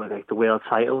you want to make the world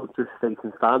title, just so you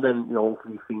can stand, and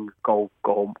hopefully things go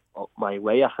up my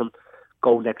way. I can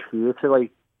go next year to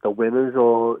the winners,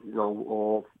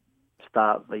 or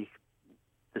start the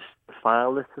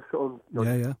finalists or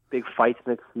something. Big fight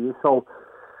next year. So,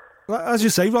 as you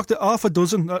say, Rock, half a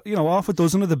dozen of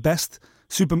the best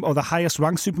the highest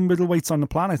ranked super middleweights on the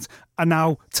planet are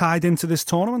now tied into this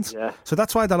tournament. Yeah. So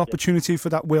that's why that opportunity for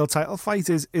that world title fight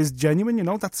is genuine. It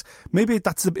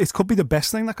could be the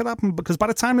best thing that could happen, because by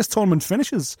the time this tournament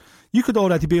finishes, you could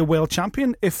already be a world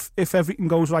champion if everything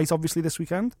goes right. Obviously, this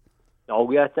weekend.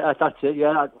 Oh yeah, that's it.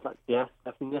 Yeah,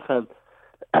 definitely.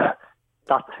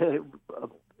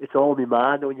 It's all in your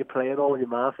mind when you're playing. All in your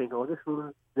mind, think, this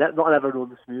one not ever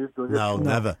run smooth, does it? No,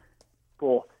 never.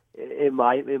 But in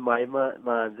my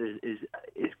mind is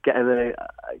getting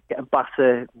back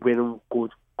to winning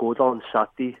good on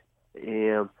Saturday.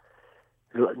 The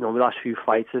last few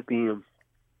fights have been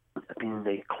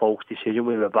a close decision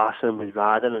with Rabassa and with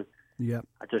Ryder, and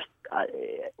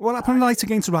what happened tonight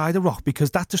against Ryder, Rock?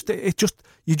 Because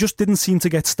you just didn't seem to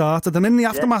get started. And in the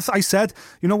aftermath, I said,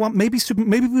 you know what? Maybe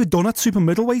we're done at super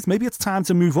middleweight. Maybe it's time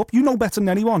to move up. You know better than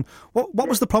anyone. What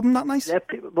was the problem that night? Yeah,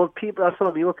 people. That's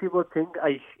what I mean. What people think.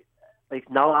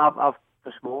 Now I've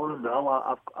this morning.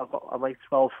 Now I'm like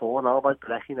 12-4 now. I'm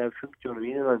breaking everything. Do you know what I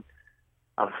mean? And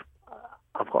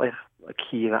I've got a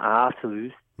key and a half to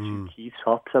lose. 2 key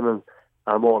tops, and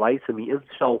I'm all right to meet him.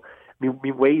 So. I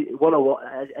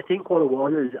think what it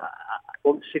was is I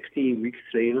won 16 weeks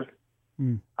training.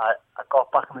 I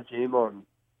got back in the gym on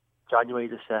January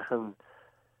the 2nd.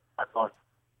 I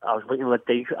was waiting on a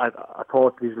date. I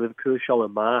thought there was a Liverpool show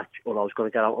in March, or I was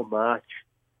going to get out in March,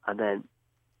 and then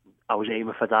I was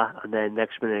aiming for that. And then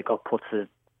next minute it got put to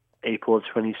April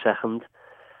 22nd.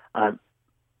 And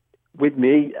with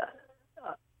me,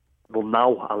 well,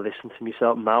 now I listen to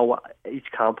myself. Now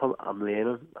each camp I'm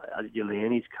learning. You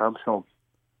learn each camp, so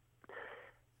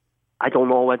I don't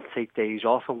know when to take days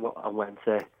off and when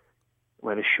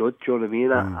I should. Do you know what I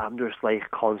mean? I'm just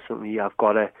constantly. I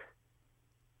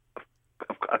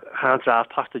can't drive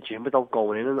past the gym without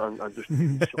going in and just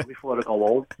doing something before I go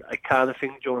home. I kind of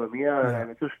think. Do you know what I mean?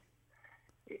 And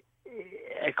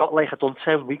it got I'd done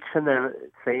 10 weeks and then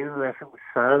training and everything was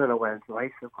fine, and I went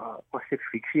right. So I've got 6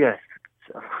 weeks here.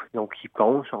 Keep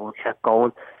going. So I kept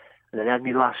going, and then I had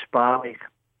my last spar. I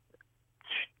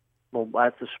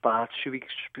had to spar 2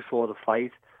 weeks before the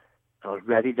fight. I was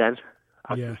ready then.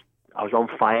 I was on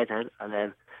fire then, and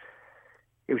then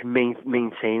it was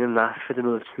maintaining that for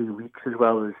another 2 weeks, as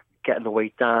well as getting the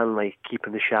weight down,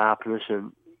 keeping the sharpness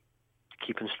and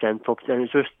keeping strength up. And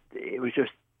it was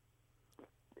just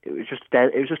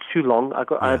too long. I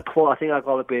think I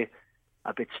got a bit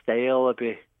stale, a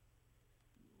bit.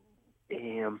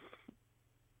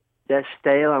 They're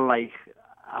stale, and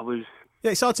I was.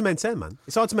 Yeah, it's hard to maintain, man.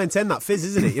 It's hard to maintain that fizz,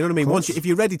 isn't it? You know what I mean? If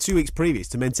you're ready 2 weeks previous,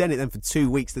 to maintain it then for 2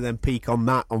 weeks to then peak on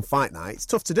that on fight night, it's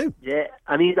tough to do. Yeah,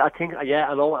 I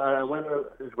know. And when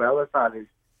as well as that is,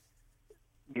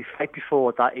 the fight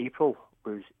before that April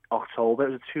was October.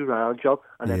 It was a 2-round job,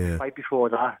 and then the fight before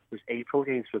that was April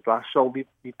against Rabassa. So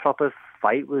my proper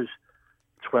fight was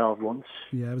 12 months.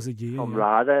 Yeah, it was a year. From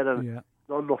Ryder, and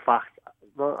not enough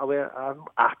I'm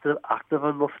active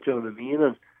enough, do you know what I mean?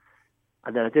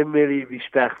 And then I didn't really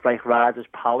respect Ryder's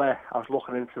power. I was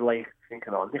looking into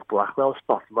thinking, Nick Blackwell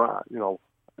stuff,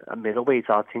 a middleweight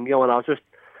thing, and I was just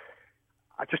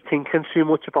thinking too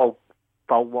much about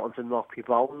wanting to knock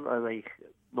people out, and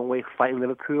no way fighting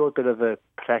Liverpool, a bit of a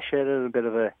pressure and a bit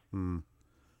of a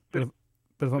bit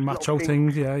of a macho thing,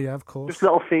 yeah, of course. Just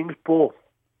little things, but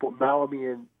now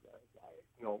and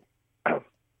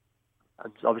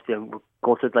obviously I'm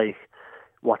gutted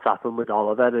what's happened with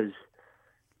Oliver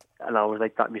and I was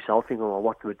like that myself, thinking, well,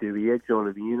 what do I do here? Do you know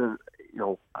what I mean? And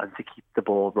and to keep the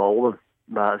ball rolling,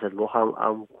 Martin said, look,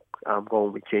 I'm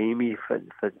going with Jamie for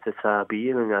the time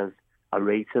being, and I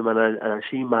rate him, and I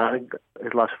see Martin,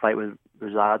 his last fight with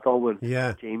Rosado, and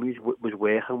Jamie was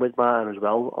working with Martin as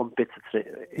well on bits of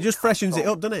it. He just freshens it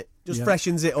up, doesn't it? Just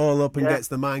freshens it all up and gets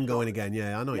the mind going again.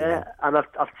 Yeah, I know you mean. And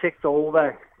I've ticked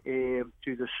over through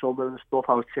the summer and stuff.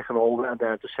 I was ticking over, and then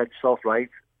I just said to myself, right,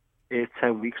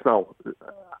 10 weeks now.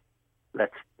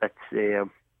 Let's that's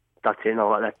it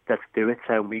now. Let's do it.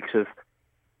 10 weeks of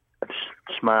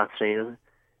smart training,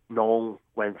 knowing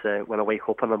when I wake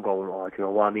up and I'm going,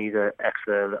 I need an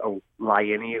extra little lie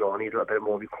in here, or I need a little bit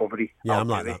more recovery. Yeah, I'm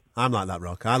like that. I'm like that,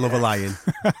 Rock. I love a lie-in.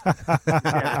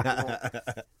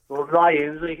 Well,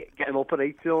 lie-ins, like getting up at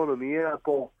 8, you know what I mean?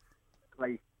 But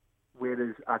like,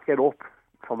 whereas I'd get up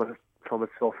from a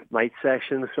tough night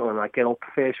session, so and I'd get up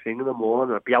first thing in the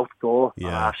morning, I'd be out the door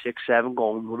at 6, 7,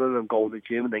 going running and going to the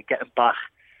gym, and then getting back,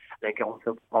 and then going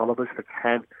to Oliver's for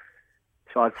 10.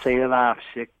 So I'd say at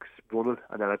 6 running,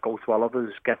 and then I'd go to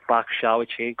Oliver's, get back, shower,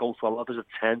 change, go to Oliver's at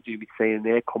 10, do my training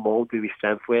there, come home, do my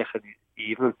strength work in the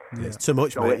evening. Yeah, it's too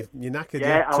much, mate. You're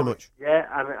knackered, too much. Yeah,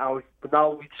 and but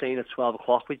now we're training at 12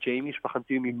 o'clock with Jamie, so I can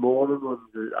do my morning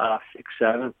runs at 6,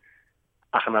 7.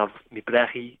 I can have my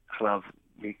brekkie, I can have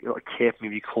me keep me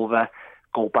recover,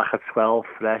 go back at 12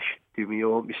 fresh, do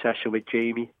my session with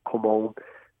Jamie, come home,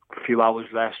 a few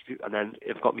hours rest, and then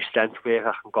if I've got my strength work,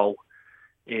 I can go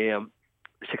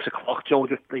 6 o'clock, Joe,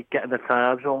 just like getting the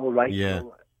times all right,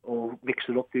 or mix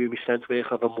it up, do my strength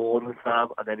work at the morning time,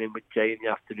 and then in with Jay in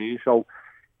the afternoon. So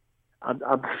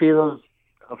I'm feeling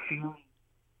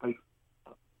like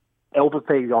elbow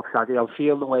paid off Saturday. I'm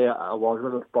feeling the way I was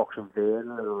when I was boxing Verne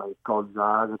and like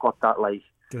Gonzalez. I got that like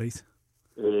great.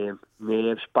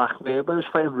 Nerves back there, but I was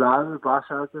fighting Ryan and Brass.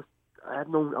 I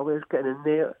was getting in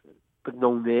there, but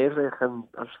no nerves. And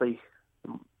I was like,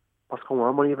 what's going on?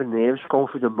 I'm not even nerves going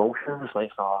through the motion. It's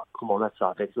like, oh, come on, that's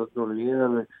our big. You know what I mean?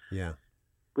 And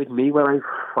with me, when I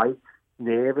fight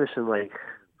nervous and like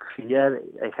fear,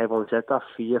 like everyone said, that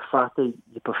fear factor,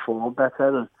 you perform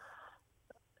better. And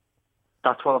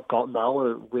that's what I've got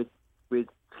now with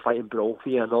fighting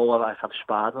Brophy. I know I've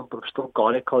sparred him, but I've still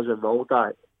got it because I know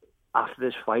that after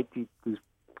this fight,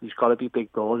 he's got to be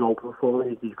big doors open for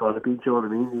me. He's got to be, do you know what I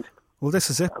mean? Well, this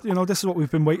is it. This is what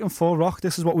we've been waiting for, Rock.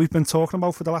 This is what we've been talking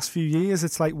about for the last few years.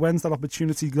 It's like, when's that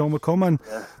opportunity going to come? And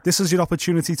this is your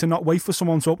opportunity to not wait for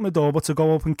someone to open the door, but to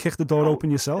go up and kick the door open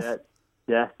yourself. And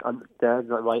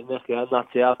right, Nick. Yeah, that's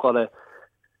it. I've got to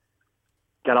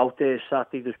get out there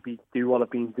Saturday, just do what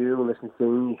I've been doing, listen to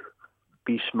things,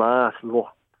 be smart,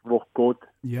 look good.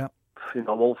 Yeah.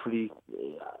 Hopefully,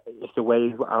 if the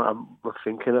way I'm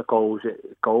thinking it goes,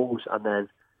 and then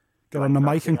get on the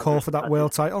mic and call for that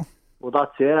world title. Well,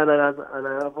 that's it, and I've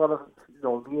got to,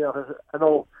 I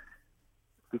know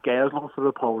the Gales looking for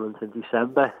opponents in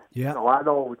December. Yeah. I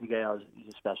know the Gales,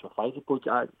 he's a special fighter, but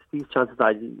Steve chances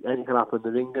that anything can happen in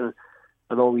the ring, and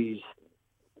I know he's,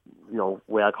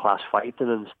 world class fighting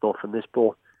and stuff and this,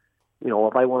 but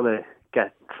if I want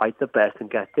to fight the best and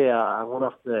get there, I won't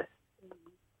have to.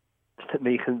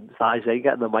 Making, as I say,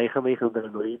 getting the mic and making a bit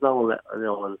of noise now,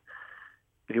 and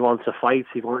if he wants to fight, if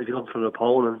he wants for an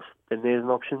opponent, then there's an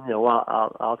option.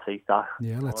 I'll take that.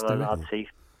 Yeah, let's do it. I'll take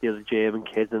the other German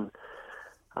kid, and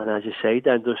as you say,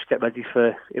 then just get ready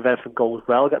for, if everything goes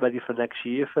well, get ready for next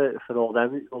year for all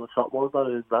them, all the top ones that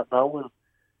are in that now, and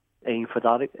aim for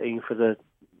the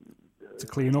to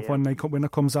clean up when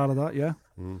it comes out of that. Yeah.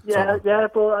 But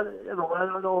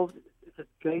I know. It's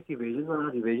a great division,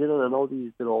 and I know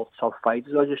they're all tough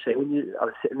fighters. I just say, I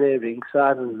was sitting there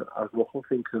ringside and I was looking,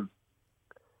 thinking,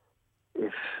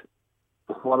 if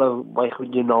what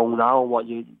you know now, what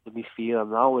you be feeling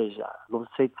now is, I'd love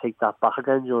to take that back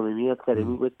again. Do you know what I mean? I'd get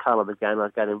in with Callum again.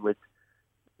 I'd get in with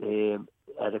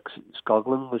Eric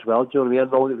Skoglund as well. Do you know what I mean? I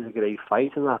know it was a great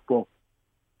fight and that, but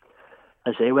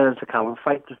as I went into Callum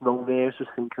fight, there's no nerves,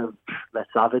 just thinking,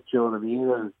 let's have it. Do you know what I mean?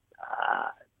 And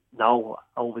now,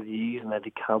 over the years and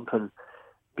every camp and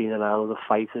being around the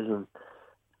fighters, and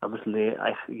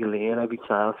you learn every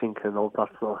time thinking, no,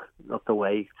 that's not the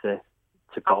way to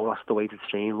go, that's the way to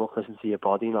train. Look, listen to your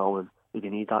body now, and if you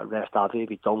need that rest, have it.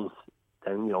 If you don't,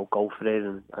 then go for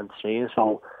it and train.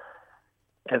 So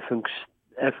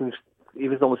everything's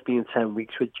even though it's been 10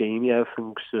 weeks with Jamie,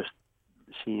 everything's just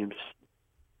seems to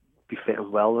be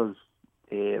fitting well, and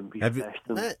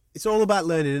it's all about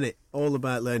learning, isn't it? All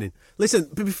about learning. Listen,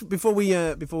 before we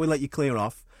let you clear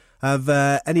off, have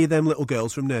any of them little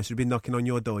girls from nursery been knocking on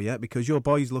your door yet? Because your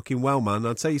boy's looking well, man.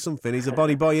 I'll tell you something. He's a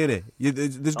bonny boy, isn't he?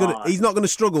 He's not going to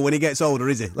struggle when he gets older,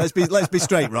 is he? Let's be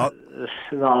straight, Rock.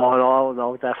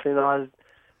 No, definitely not.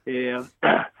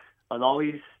 I know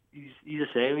he's he's the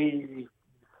same. He's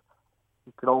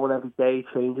growing every day,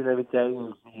 changing every day.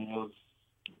 And,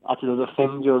 that's another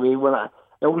thing, do you know what I mean? When I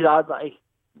always had, like,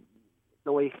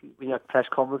 the way when you have press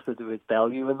conference with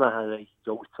Bellew and that, and, like, he's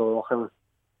always talking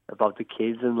about the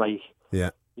kids and, like,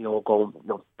 going,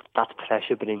 that's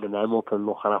pressure bringing them up and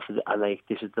looking after it, and, like,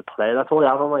 this is the player. That's all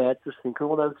I have in my head, just thinking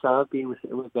all the time, being with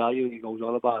Bellew, and he goes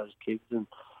on about his kids and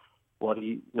what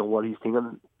he's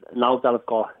thinking. Now that I've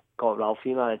got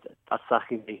Ralphie, that's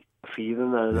actually the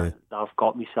feeling that I've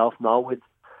got myself now with.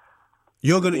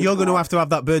 You're going to have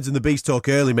that Birds and the Bees talk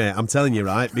early, mate. I'm telling you,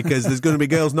 right? Because there's going to be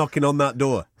girls knocking on that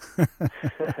door.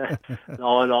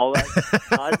 No.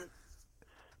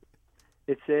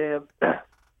 It's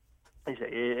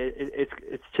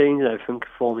changing, I think,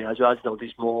 for me as well.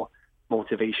 There's more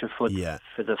motivation for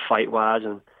the fight wise,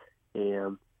 and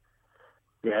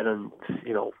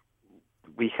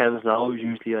weekends now is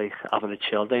usually like having a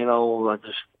chill day now.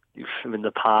 I'm in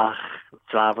the park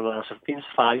driving. I've been to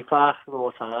Safari Park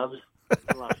all the times.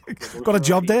 Got a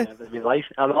job there. At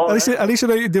least you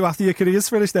know what you do after your career's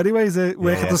finished anyway, is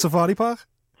work at the safari park.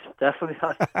 Definitely.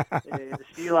 The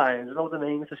sea lions, and all the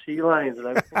names of sea lions and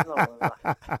everything.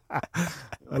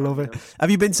 I love it.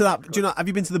 Have you been to that? Have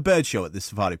you been to the bird show at the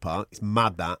safari park? It's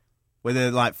mad, that. Where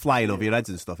they're like flying over your heads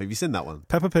and stuff. Have you seen that one?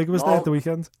 Peppa Pig was there at the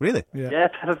weekend. Really? Yeah,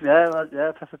 Peppa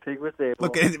Pig was there.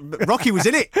 Look, Rocky was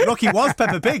in it. Rocky was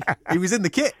Peppa Pig. He was in the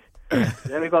kit.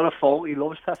 Yeah, we got a phone. He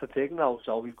loves Peppa Pig now,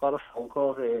 so we've got a phone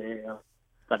call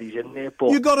that he's in there.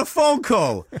 But you got a phone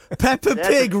call? Peppa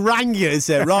Pig rang you and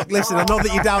said, "Rock, listen, I know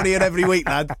that you're down here every week,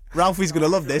 lad. Ralphie's going to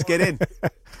love this. Get in."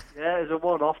 Yeah, it's a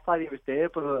one-off that he was there,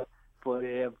 but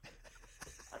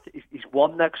he's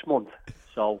won next month,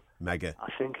 so mega. I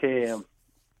think he's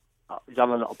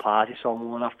having a little party, so I'm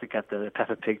going to have to get the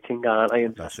Peppa Pig thing, aren't I?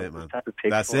 That's it, man. Peppa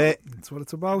Pig That's it. That's what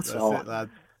it's about. That's it, lad.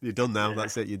 You're done now.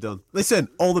 That's it. You're done. Listen,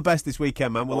 all the best this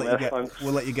weekend, man. We'll let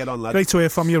you get on, lad. Great to hear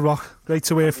from you, Rock. Great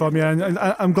to hear from you. And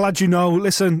I'm glad you know.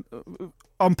 Listen,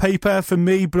 on paper, for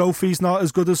me, Brophy's not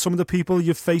as good as some of the people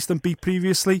you've faced and beat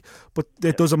previously, but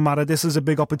it doesn't matter. This is a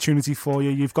big opportunity for you.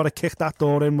 You've got to kick that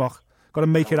door in, Rock. Got to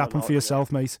make it happen for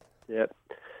yourself, mate. Yeah,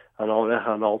 I know.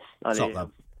 And, I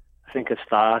think it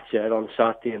starts on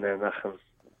Saturday, and then I can.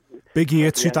 Big year,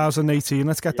 2018.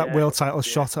 Let's get that world title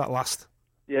shot at last.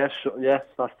 Yes,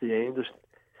 that's the aim. Just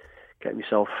get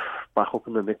myself back up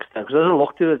in the mix then. Because as I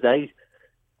looked the other day,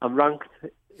 I'm ranked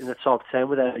in the top 10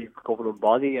 with every governing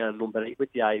body and number 8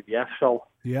 with the IBF. So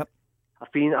yep,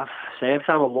 every time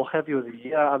I look every other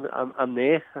year, I'm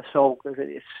there. So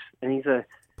I need to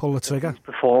pull the trigger,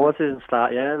 performances,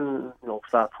 and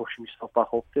start pushing myself back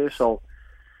up there. So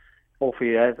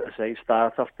hopefully, as I say,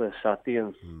 start after Saturday.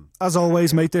 And as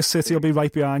always, mate, this city will be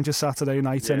right behind you Saturday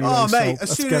night anyway. Oh, mate!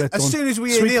 So as soon as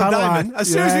we hear Neil Diamond,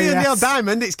 Neil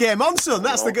Diamond, it's game on, son.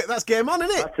 That's game on,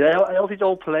 isn't it? I hope you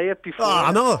don't play it before. Oh,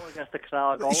 I know.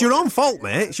 It's your own fault,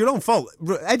 mate. It's your own fault.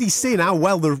 Eddie's seen how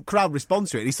well the crowd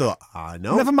responds to it. He thought, I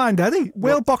know. Never mind, Eddie.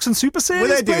 World Boxing Super Series.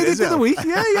 Well, they do it the other week.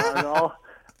 Yeah. I know.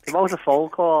 The amount of phone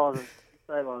calls and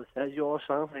everyone says your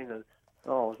something.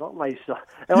 Oh, it's not my son.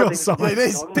 Your son. It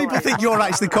is. People think you're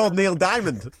actually called Neil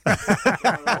Diamond.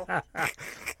 I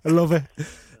love it.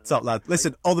 Top lad.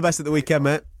 Listen, all the best at the weekend,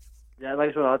 mate. Yeah,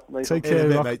 nice one, lad. Take care,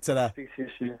 mate. Ta-da. Speak to you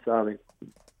soon, Sally.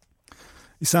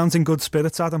 He sounds in good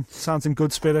spirits, Adam. Sounds in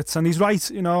good spirits. And he's right,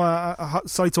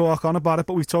 sorry to walk on about it,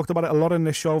 but we've talked about it a lot in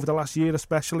this show over the last year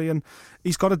especially, and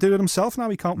he's got to do it himself now.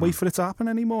 He can't wait for it to happen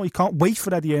anymore. He can't wait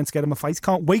for Eddie Hearn to get him a fight. He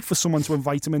can't wait for someone to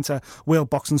invite him into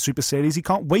World Boxing Super Series. He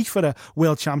can't wait for a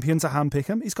world champion to handpick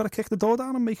him. He's got to kick the door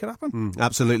down and make it happen.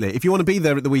 Absolutely. If you want to be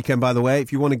there at the weekend, by the way,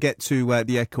 if you want to get to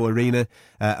the Echo Arena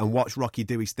and watch Rocky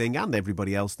do his thing and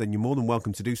everybody else, then you're more than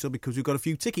welcome to do so, because we've got a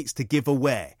few tickets to give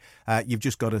away. You've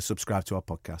just got to subscribe to our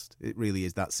podcast. It really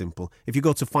is that simple. If you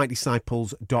go to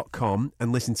fightdisciples.com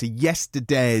and listen to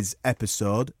yesterday's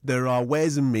episode, there are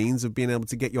ways and means of being able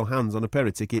to get your hands on a pair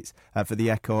of tickets for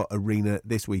the Echo Arena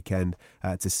this weekend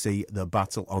to see the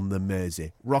battle on the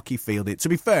Mersey. Rocky fielded. To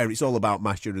be fair, it's all about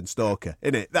Masher and Stalker,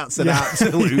 isn't it? That's an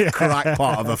absolute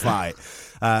crackpot of a fight.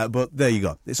 But there you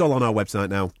go. It's all on our website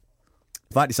now.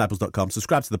 FightDisciples.com.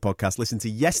 Subscribe to the podcast, listen to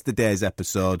yesterday's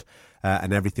episode,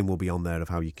 and everything will be on there of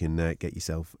how you can get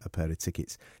yourself a pair of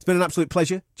tickets. It's been an absolute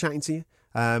pleasure chatting to you.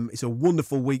 It's a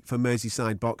wonderful week for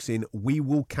Merseyside boxing. We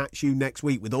will catch you next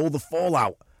week with all the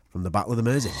fallout from the Battle of the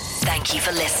Mersey. Thank you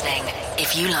for listening.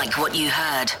 If you like what you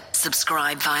heard,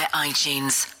 subscribe via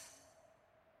iTunes.